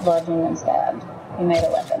 Bludgeoned and stabbed. He made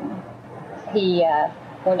a weapon. He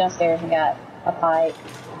went downstairs and got a pipe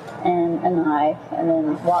and a knife, and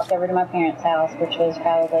then walked over to my parents' house, which was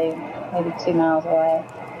probably maybe 2 miles away,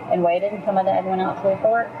 and waited until my dad went out to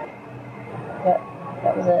report. But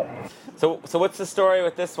that was it. So what's the story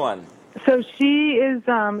with this one? So she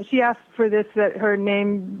asked for this, that her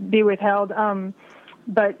name be withheld,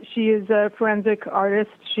 but she is a forensic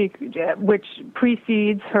artist, which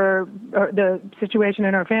precedes the situation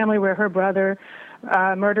in her family where her brother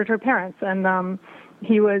murdered her parents. And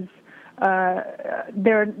he was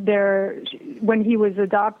when he was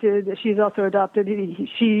adopted. She's also adopted.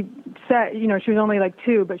 She said, she was only like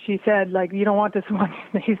 2, but she said, like, you don't want this one.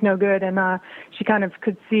 He's no good. And she kind of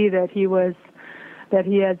could see that he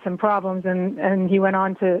had some problems, and he went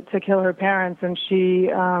on to kill her parents. And she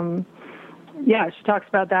talks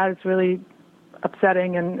about that. It's really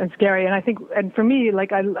upsetting and scary. And I think, and for me,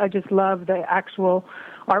 like, I just love the actual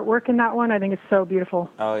artwork in that one. I think it's so beautiful.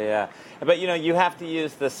 Oh, yeah. But, you have to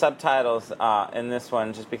use the subtitles in this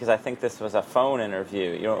one just because I think this was a phone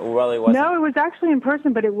interview. It really wasn't. No, it was actually in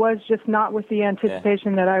person, but it was just not with the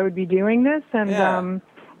anticipation that I would be doing this.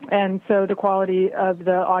 And so the quality of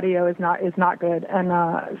the audio is not good. And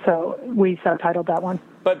so we subtitled that one.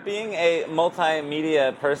 But being a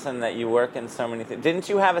multimedia person that you work in so many things, didn't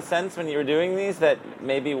you have a sense when you were doing these that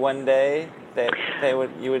maybe one day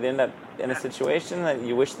you would end up in a situation that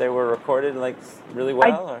you wish they were recorded like really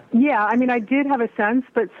well? Yeah, I mean, I did have a sense,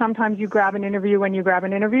 but sometimes you grab an interview when you grab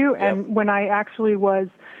an interview. Yep. And when I actually was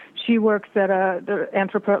she works at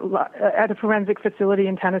a forensic facility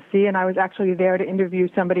in Tennessee, and I was actually there to interview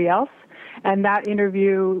somebody else. And that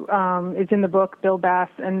interview is in the book, Bill Bass,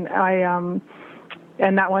 and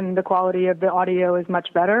and that one, the quality of the audio is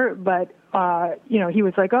much better. But he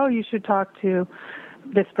was like, "Oh, you should talk to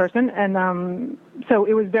this person," and so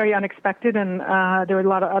it was very unexpected, and there were a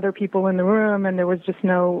lot of other people in the room, and there was just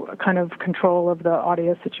no kind of control of the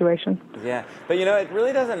audio situation. Yeah, but it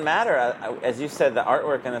really doesn't matter. As you said, the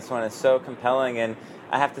artwork in this one is so compelling, and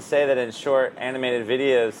I have to say that in short animated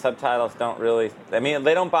videos, subtitles don't really,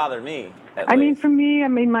 they don't bother me. For me,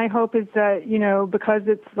 my hope is that, because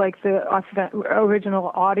it's like the original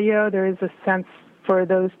audio, there is a sense for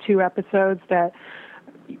those 2 episodes that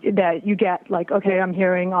you get, like, okay, I'm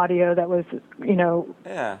hearing audio that was,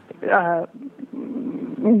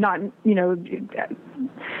 not,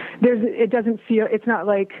 it doesn't feel, it's not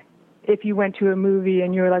like if you went to a movie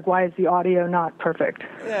and you were like, why is the audio not perfect?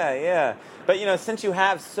 Yeah. But, since you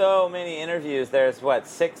have so many interviews, there's,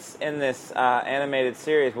 6 in this animated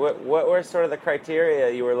series. What were sort of the criteria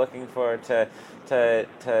you were looking for to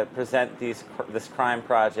present this crime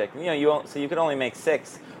project? So you could only make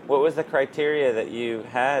 6. What was the criteria that you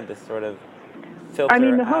had to sort of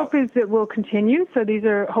filter the hope is that we'll continue. So these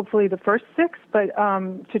are hopefully the first 6, but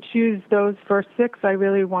to choose those first 6, I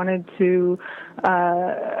really wanted to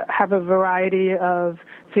have a variety of,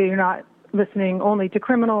 so you're not listening only to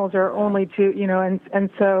criminals or only to, and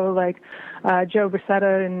so like Joe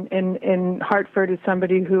Bracetta in Hartford is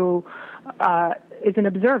somebody who is an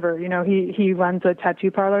observer. He runs a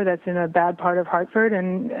tattoo parlor that's in a bad part of Hartford,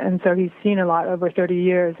 and so he's seen a lot over 30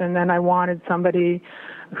 years. And then I wanted somebody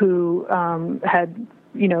who had,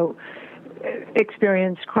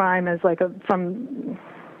 experienced crime as like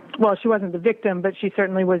she wasn't the victim, but she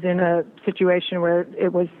certainly was in a situation where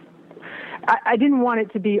it was, I didn't want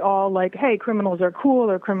it to be all like, hey, criminals are cool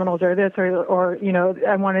or criminals are this or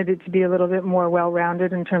I wanted it to be a little bit more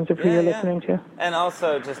well-rounded in terms of who you're listening to. And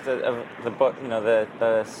also just the book,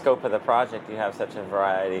 the scope of the project, you have such a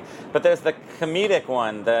variety. But there's the comedic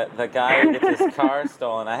one, the guy who gets his car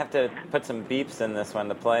stolen. I have to put some beeps in this one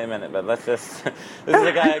to play a minute, but this is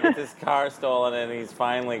the guy who gets his car stolen and he's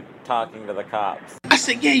finally talking to the cops. I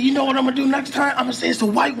said, yeah, you know what I'm going to do next time? I'm going to say it's a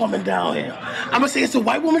white woman down here.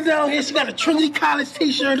 She got a Trinity College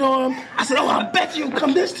t-shirt on. I said, oh, I bet you'll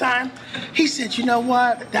come this time. He said, you know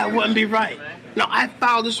what? That wouldn't be right. Now, I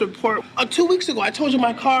filed this report 2 weeks ago. I told you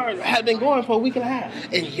my car had been going for a week and a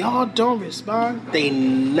half. And y'all don't respond. They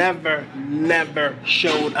never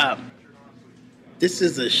showed up. This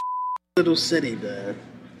is a little city, man.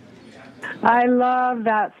 I love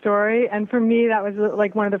that story, and for me, that was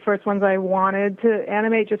like one of the first ones I wanted to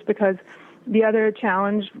animate, just because the other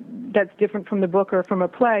challenge that's different from the book or from a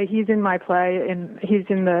play, he's in my play, and he's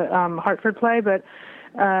in the Hartford play, but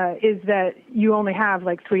is that you only have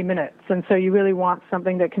like 3 minutes, and so you really want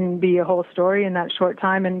something that can be a whole story in that short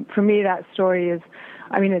time. And for me, that story is,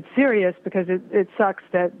 it's serious because it sucks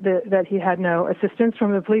that he had no assistance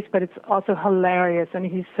from the police, but it's also hilarious, and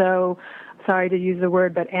he's so, sorry to use the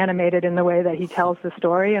word, but animated in the way that he tells the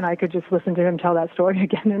story, and I could just listen to him tell that story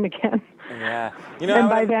again and again. Yeah, and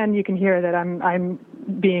by then you can hear that I'm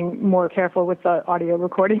being more careful with the audio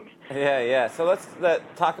recording. Yeah. So let's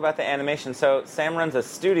talk about the animation. So Sam runs a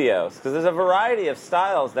studio because there's a variety of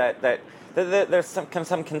styles that there's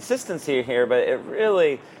some consistency here, but it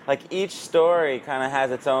really, like, each story kind of has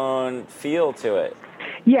its own feel to it.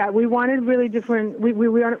 Yeah, we wanted really different. We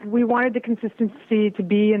wanted the consistency to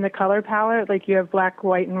be in the color palette, like you have black,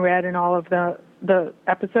 white, and red in all of the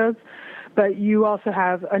episodes, but you also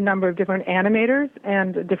have a number of different animators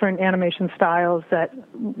and different animation styles that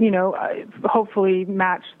hopefully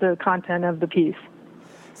match the content of the piece.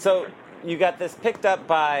 So you got this picked up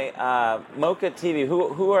by MoCA TV.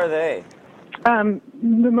 Who are they?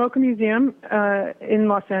 The MoCA Museum in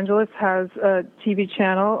Los Angeles has a TV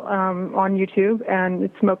channel on YouTube, and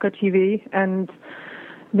it's MoCA TV, and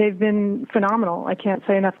they've been phenomenal. I can't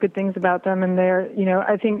say enough good things about them, and they're,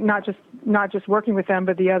 I think not just working with them,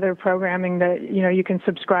 but the other programming that, you can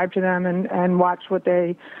subscribe to them and watch what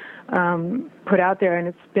they put out there,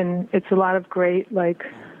 and it's a lot of great, like,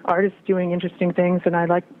 artists doing interesting things, and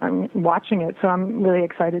I'm watching it, so I'm really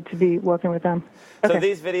excited to be working with them. Okay. So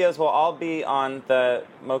these videos will all be on the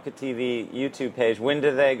MoCA TV YouTube page. When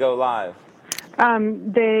do they go live?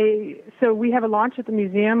 So we have a launch at the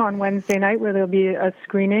museum on Wednesday night where there'll be a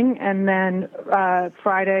screening, and then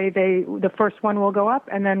Friday the first one will go up,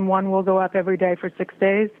 and then one will go up every day for 6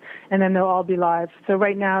 days, and then they'll all be live. So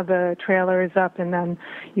right now the trailer is up, and then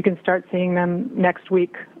you can start seeing them next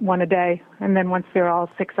week, one a day, and then once they're all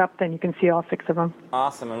 6 up, then you can see all 6 of them.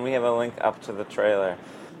 Awesome, and we have a link up to the trailer.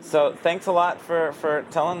 So thanks a lot for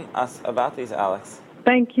telling us about these, Alex.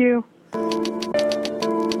 Thank you.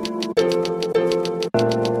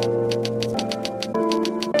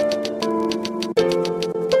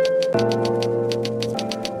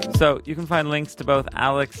 So you can find links to both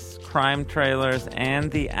Alex's crime trailers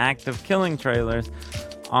and the Act of Killing trailers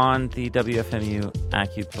on the WFMU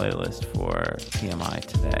Accu playlist for TMI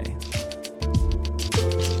today.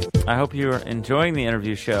 I hope you're enjoying the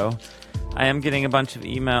interview show. I am getting a bunch of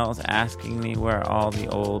emails asking me where all the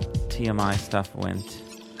old TMI stuff went.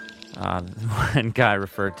 One guy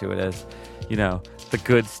referred to it as, the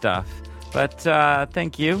good stuff. But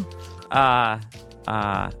thank you. Well,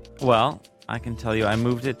 I can tell you I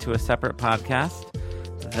moved it to a separate podcast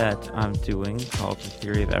that I'm doing called The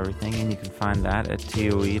Theory of Everything, and you can find that at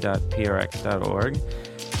toe.prx.org.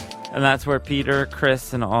 And that's where Peter,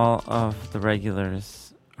 Chris, and all of the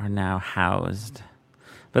regulars are now housed.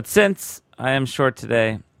 But since I am short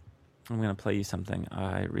today, I'm going to play you something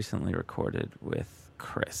I recently recorded with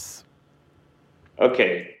Chris.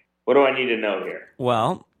 Okay, what do I need to know here?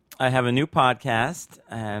 Well, I have a new podcast,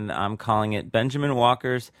 and I'm calling it Benjamin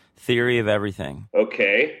Walker's Theory of Everything.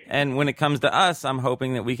 Okay. And when it comes to us, I'm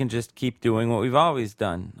hoping that we can just keep doing what we've always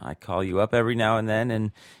done. I call you up every now and then,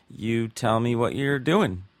 and you tell me what you're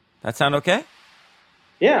doing. That sound okay?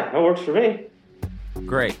 Yeah, that works for me.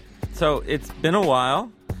 Great. So it's been a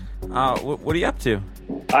while. What are you up to?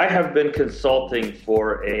 I have been consulting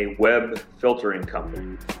for a web filtering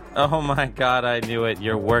company. Oh my God, I knew it.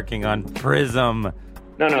 You're working on Prism.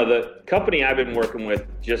 No, the company I've been working with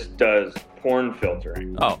just does porn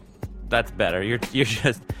filtering. Oh, that's better. You're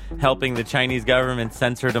just helping the Chinese government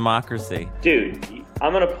censor democracy. Dude,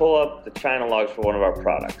 I'm going to pull up the China logs for one of our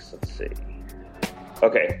products. Let's see.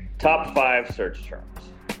 Okay, top 5 search terms.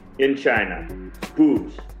 In China,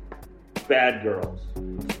 boobs, bad girls,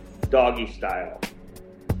 doggy style,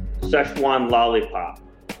 Szechuan lollipop,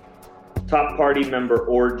 top party member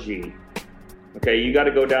orgy. Okay, you got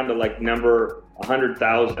to go down to like number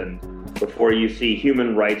 100,000 before you see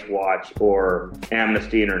Human Rights Watch or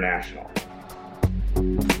Amnesty International.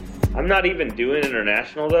 I'm not even doing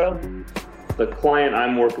international though. The client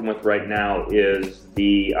I'm working with right now is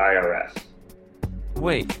the IRS.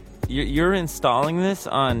 Wait, you're installing this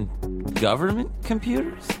on government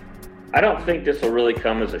computers? I don't think this will really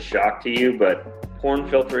come as a shock to you, but porn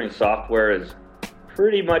filtering software is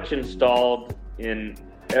pretty much installed in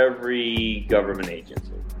every government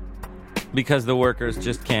agency. Because the workers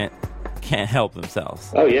just can't help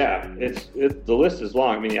themselves. Oh yeah, the list is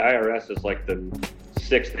long. I mean, the IRS is like the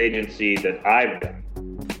 6th agency that I've done.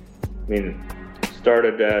 I mean,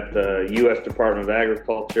 started at the U.S. Department of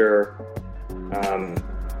Agriculture,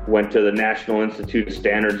 went to the National Institute of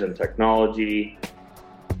Standards and Technology,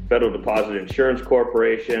 Federal Deposit Insurance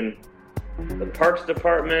Corporation, the Parks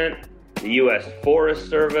Department, the U.S. Forest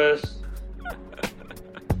Service.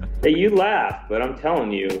 Hey, you laugh, but I'm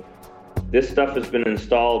telling you, this stuff has been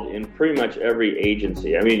installed in pretty much every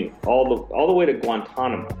agency. I mean, all the way to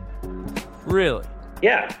Guantanamo. Really?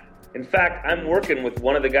 Yeah. In fact, I'm working with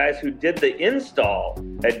one of the guys who did the install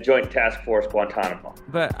at Joint Task Force Guantanamo.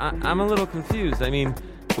 But I'm a little confused. I mean,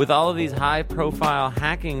 with all of these high-profile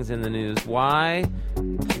hackings in the news, why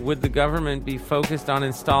would the government be focused on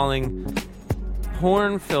installing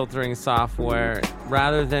porn filtering software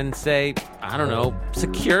rather than, say, I don't know,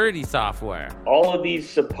 security software? All of these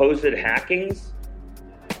supposed hackings,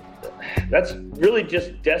 that's really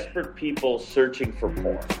just desperate people searching for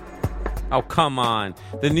porn. Oh, come on.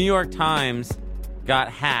 The New York Times got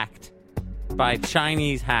hacked by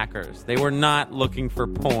Chinese hackers. They were not looking for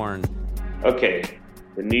porn. Okay,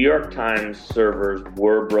 the New York Times servers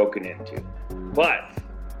were broken into. But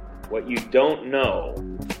what you don't know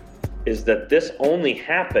is that this only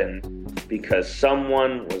happened because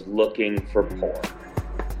someone was looking for porn.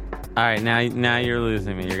 All right, now you're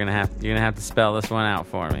losing me. You're gonna have to spell this one out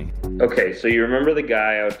for me. Okay, so you remember the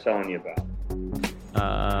guy I was telling you about?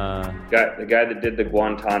 The guy that did the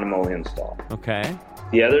Guantanamo install. Okay.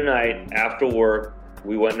 The other night after work,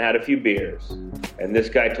 we went and had a few beers, and this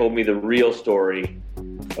guy told me the real story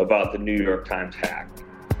about the New York Times hack.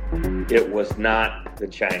 It was not the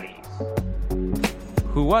Chinese.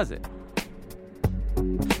 Who was it?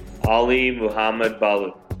 Ali Muhammad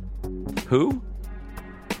Balu. Who?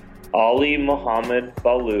 Ali Muhammad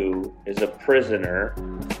Balu is a prisoner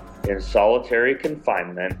in solitary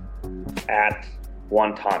confinement at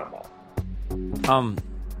Guantanamo.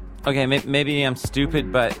 Okay, maybe I'm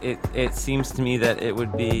stupid, but it seems to me that it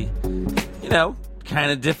would be,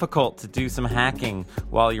 kind of difficult to do some hacking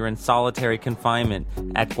while you're in solitary confinement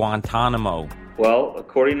at Guantanamo. Well,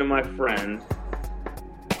 according to my friend,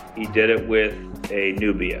 he did it with a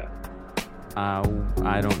Nubia.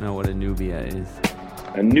 I don't know what a Nubia is.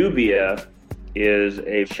 A Nubia is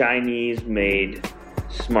a Chinese-made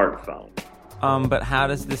smartphone. But how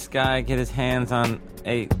does this guy get his hands on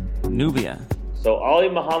a Nubia? So Ali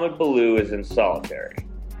Muhammad Baloo is in solitary.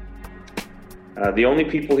 The only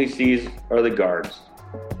people he sees are the guards.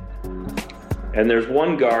 And there's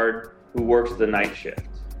one guard who works the night shift.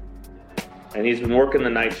 And he's been working the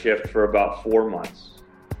night shift for about 4 months.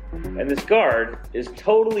 And this guard is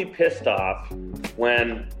totally pissed off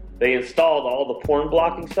when they installed all the porn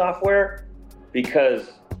blocking software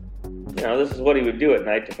because, this is what he would do at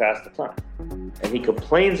night to pass the time. And he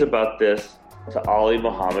complains about this to Ali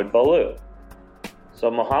Muhammad Baloo. So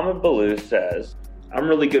Muhammad Baloo says, I'm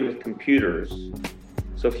really good with computers.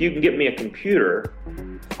 So if you can get me a computer,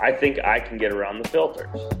 I think I can get around the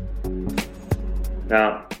filters.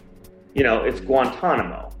 Now, it's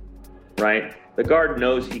Guantanamo, right? The guard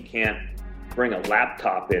knows he can't bring a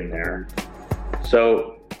laptop in there.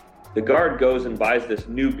 So the guard goes and buys this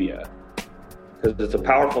Nubia because it's a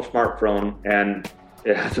powerful smartphone and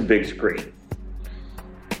it has a big screen.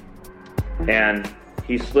 And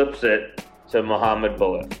he slips it to Muhammad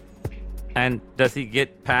Baloo. And does he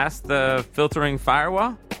get past the filtering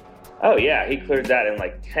firewall? Oh yeah, he cleared that in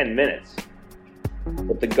like 10 minutes.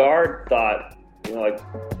 But the guard thought,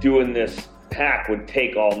 doing this hack would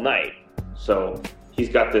take all night. So he's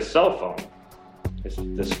got this cell phone, this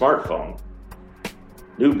smartphone,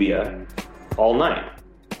 Nubia, all night.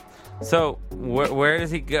 So where does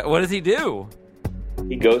he go? What does he do?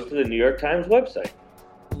 He goes to the New York Times website.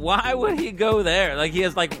 Why would he go there? He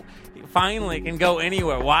has finally can go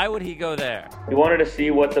anywhere. Why would he go there? He wanted to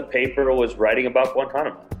see what the paper was writing about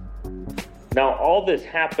Guantanamo. Now, all this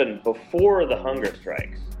happened before the hunger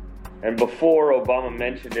strikes and before Obama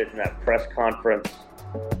mentioned it in that press conference.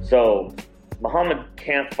 So Muhammad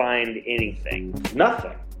can't find anything,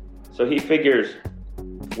 nothing. So he figures,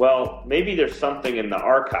 well, maybe there's something in the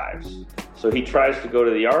archives. So he tries to go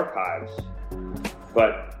to the archives,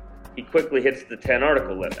 but he quickly hits the 10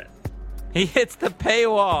 article limit. He hits the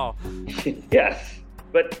paywall. Yes,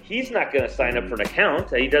 but he's not going to sign up for an account.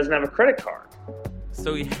 He doesn't have a credit card.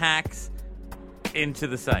 So he hacks into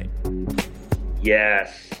the site.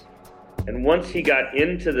 Yes. And once he got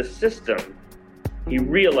into the system, he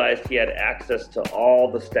realized he had access to all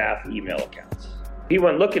the staff email accounts. He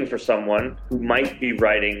went looking for someone who might be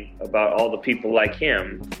writing about all the people like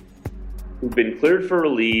him who've been cleared for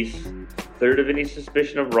release, cleared of any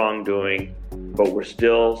suspicion of wrongdoing, but were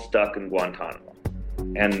still stuck in Guantanamo.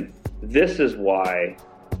 And this is why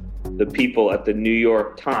the people at the New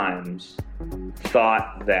York Times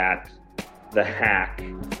thought that the hack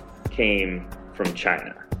came from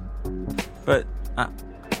China. But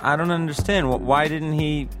I don't understand. Why didn't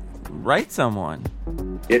he write someone?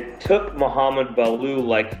 It took Muhammad Baloo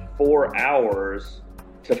 4 hours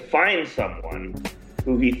to find someone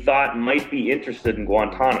who he thought might be interested in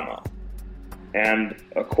Guantanamo. And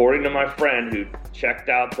according to my friend who checked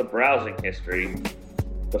out the browsing history,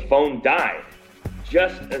 the phone died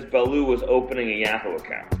just as Baloo was opening a Yahoo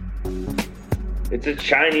account. It's a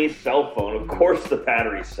Chinese cell phone. Of course the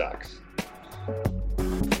battery sucks.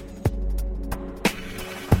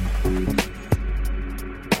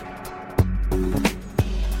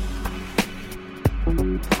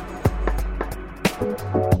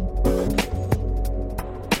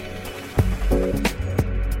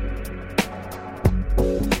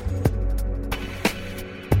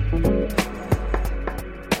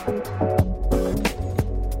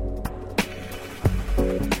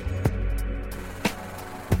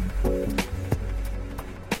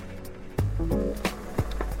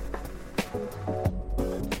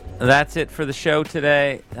 That's it for the show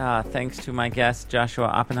today. Thanks to my guests, Joshua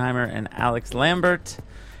Oppenheimer and Alex Lambert,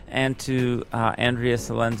 and to Andrea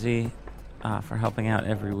Salenzi for helping out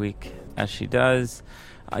every week as she does.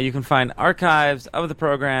 You can find archives of the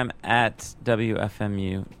program at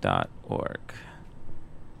WFMU.org.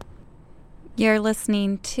 You're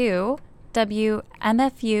listening to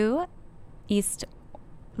WMFU East...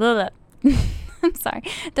 I'm sorry.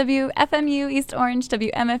 WFMU East Orange,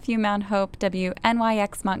 WMFU Mount Hope,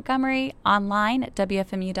 WNYX Montgomery, online at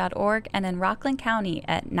WFMU.org, and in Rockland County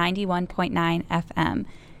at 91.9 FM.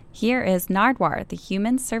 Here is Nardwuar, the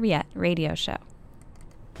Human Serviette Radio Show.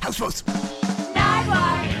 House votes.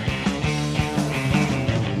 Nardwuar.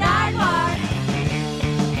 Nardwuar.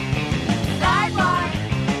 Nardwuar.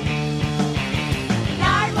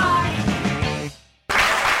 Nardwuar.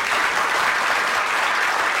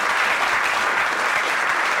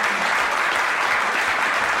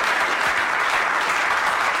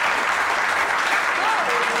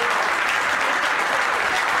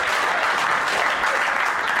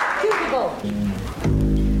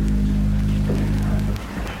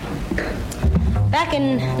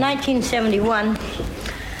 in 1971,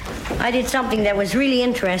 I did something that was really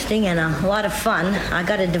interesting and a lot of fun. I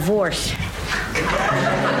got a divorce.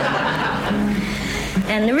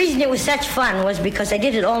 And the reason it was such fun was because I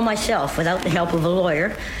did it all myself without the help of a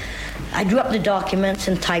lawyer. I drew up the documents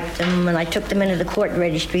and typed them, and I took them into the court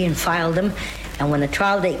registry and filed them. And when the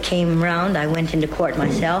trial date came around, I went into court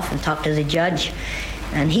myself and talked to the judge.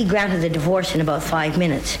 And he granted the divorce in about 5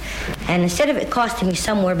 minutes. And instead of it costing me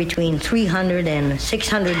somewhere between $300 and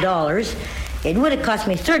 $600, it would have cost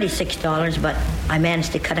me $36, but I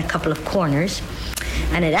managed to cut a couple of corners.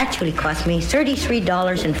 And it actually cost me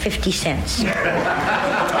 $33.50.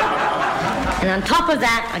 And on top of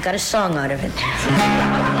that, I got a song out of it.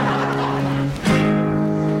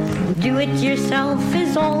 Do it yourself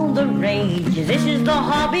is all the rage. This is the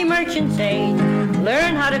hobby merchant's age.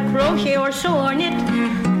 Learn how to crochet or sew or knit.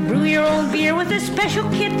 Brew your own beer with a special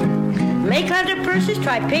kit. Make leather purses,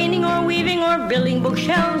 try painting or weaving or building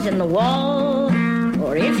bookshelves in the wall.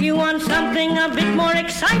 Or if you want something a bit more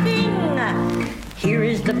exciting, here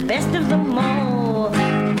is the best of them all.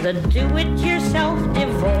 The do-it-yourself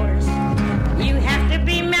divorce. You have to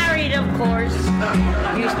be married, of course.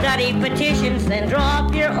 You study petitions, then draw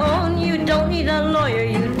up your own. You don't need a lawyer,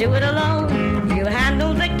 you do it alone. You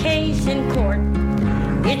handle the case in court.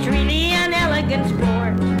 It's really an elegant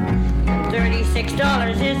sport.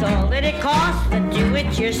 $36 is all that it costs, the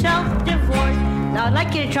do-it-yourself divorce. Now, I'd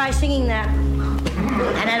like you to try singing that.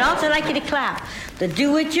 And I'd also like you to clap. The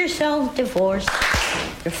do-it-yourself divorce.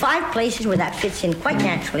 There are 5 places where that fits in quite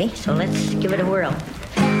naturally, so let's give it a whirl.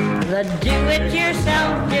 The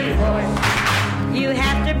do-it-yourself divorce. You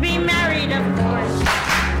have to be married, of course.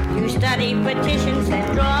 You study petitions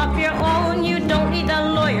and draw up your own. You don't need a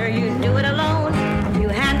lawyer, you do it alone. You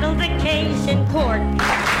handle the case in court.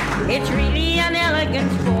 It's really an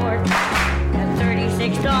elegant sport. And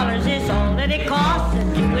 $36 is all that it costs to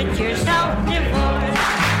do-it-yourself divorce.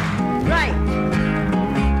 Right.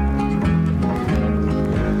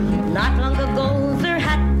 Not long ago there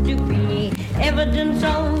had to be evidence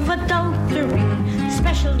of adultery.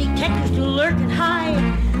 Special detectives to lurk and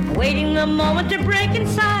hide, waiting the moment to break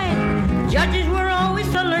inside. Judges were always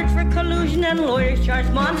alert for collusion and lawyers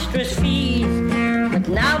charged monstrous fees. But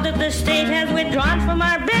now that the state has withdrawn from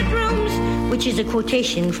our bedrooms, which is a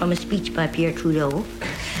quotation from a speech by Pierre Trudeau,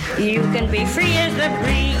 you can be free as the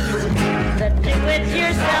breeze. The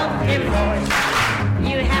do-it-yourself divorce.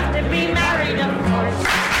 You have to be married, of course.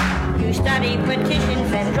 You study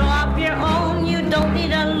petitions and draw up your own. You don't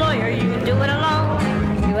need a lawyer, you do it alone.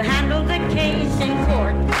 You handle the case in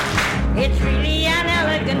court. It's really an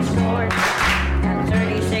elegant sport. And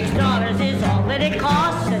 $36 is all that it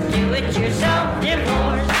costs to do-it-yourself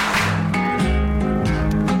divorce.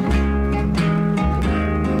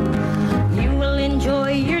 You will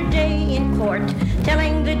enjoy your day in court,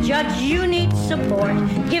 telling the judge you need support,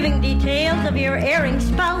 giving details of your erring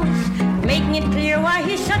spouse, making it clear why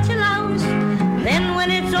he's such a louse. Then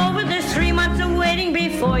when it's over, there's 3 months of waiting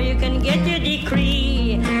before you can get your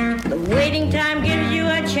decree. The waiting time gives you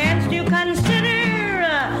a chance to consider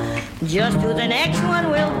just who the next one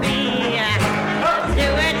will be.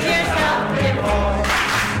 Do-it-yourself divorce.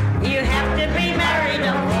 You have to be married,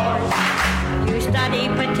 of course. You study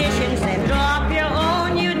petitions and draw up your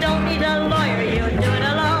own. You don't need a lawyer, you do it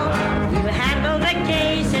alone. You handle the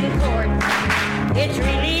case in court. It's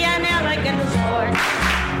really an elegant sport.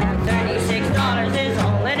 And $36 is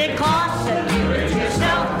all that it costs to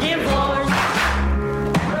do-it-yourself divorce.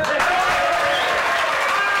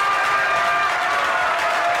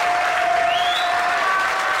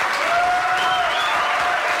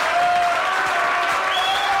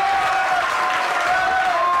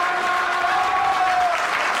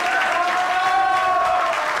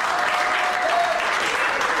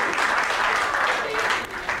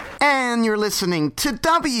 You're listening to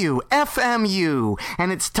WFMU,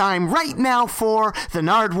 and it's time right now for the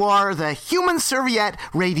Nardwuar, the Human Serviette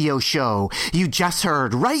radio show. You just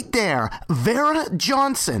heard right there Vera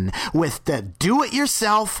Johnson with the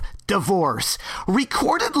Do-It-Yourself Divorce,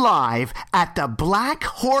 recorded live at the Black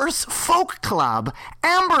Horse Folk Club,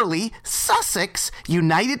 Amberley, Sussex,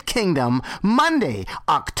 United Kingdom, Monday,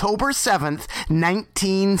 October 7th,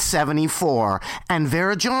 1974. And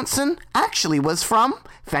Vera Johnson actually was from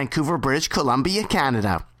Vancouver, British Columbia,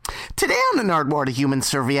 Canada. Today on the Nardwuar the Human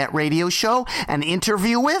Serviette radio show, an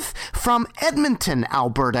interview with, from Edmonton,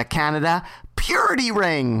 Alberta, Canada, Purity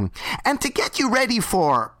Ring. And to get you ready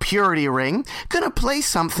for Purity Ring, gonna play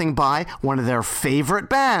something by one of their favorite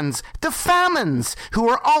bands, the Famines, who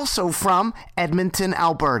are also from Edmonton,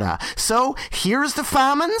 Alberta. So here's the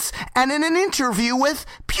Famines, and in an interview with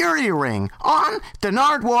Purity Ring on the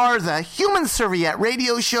Nardwuar, the Human Serviette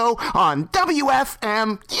radio show on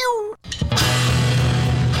WFMU.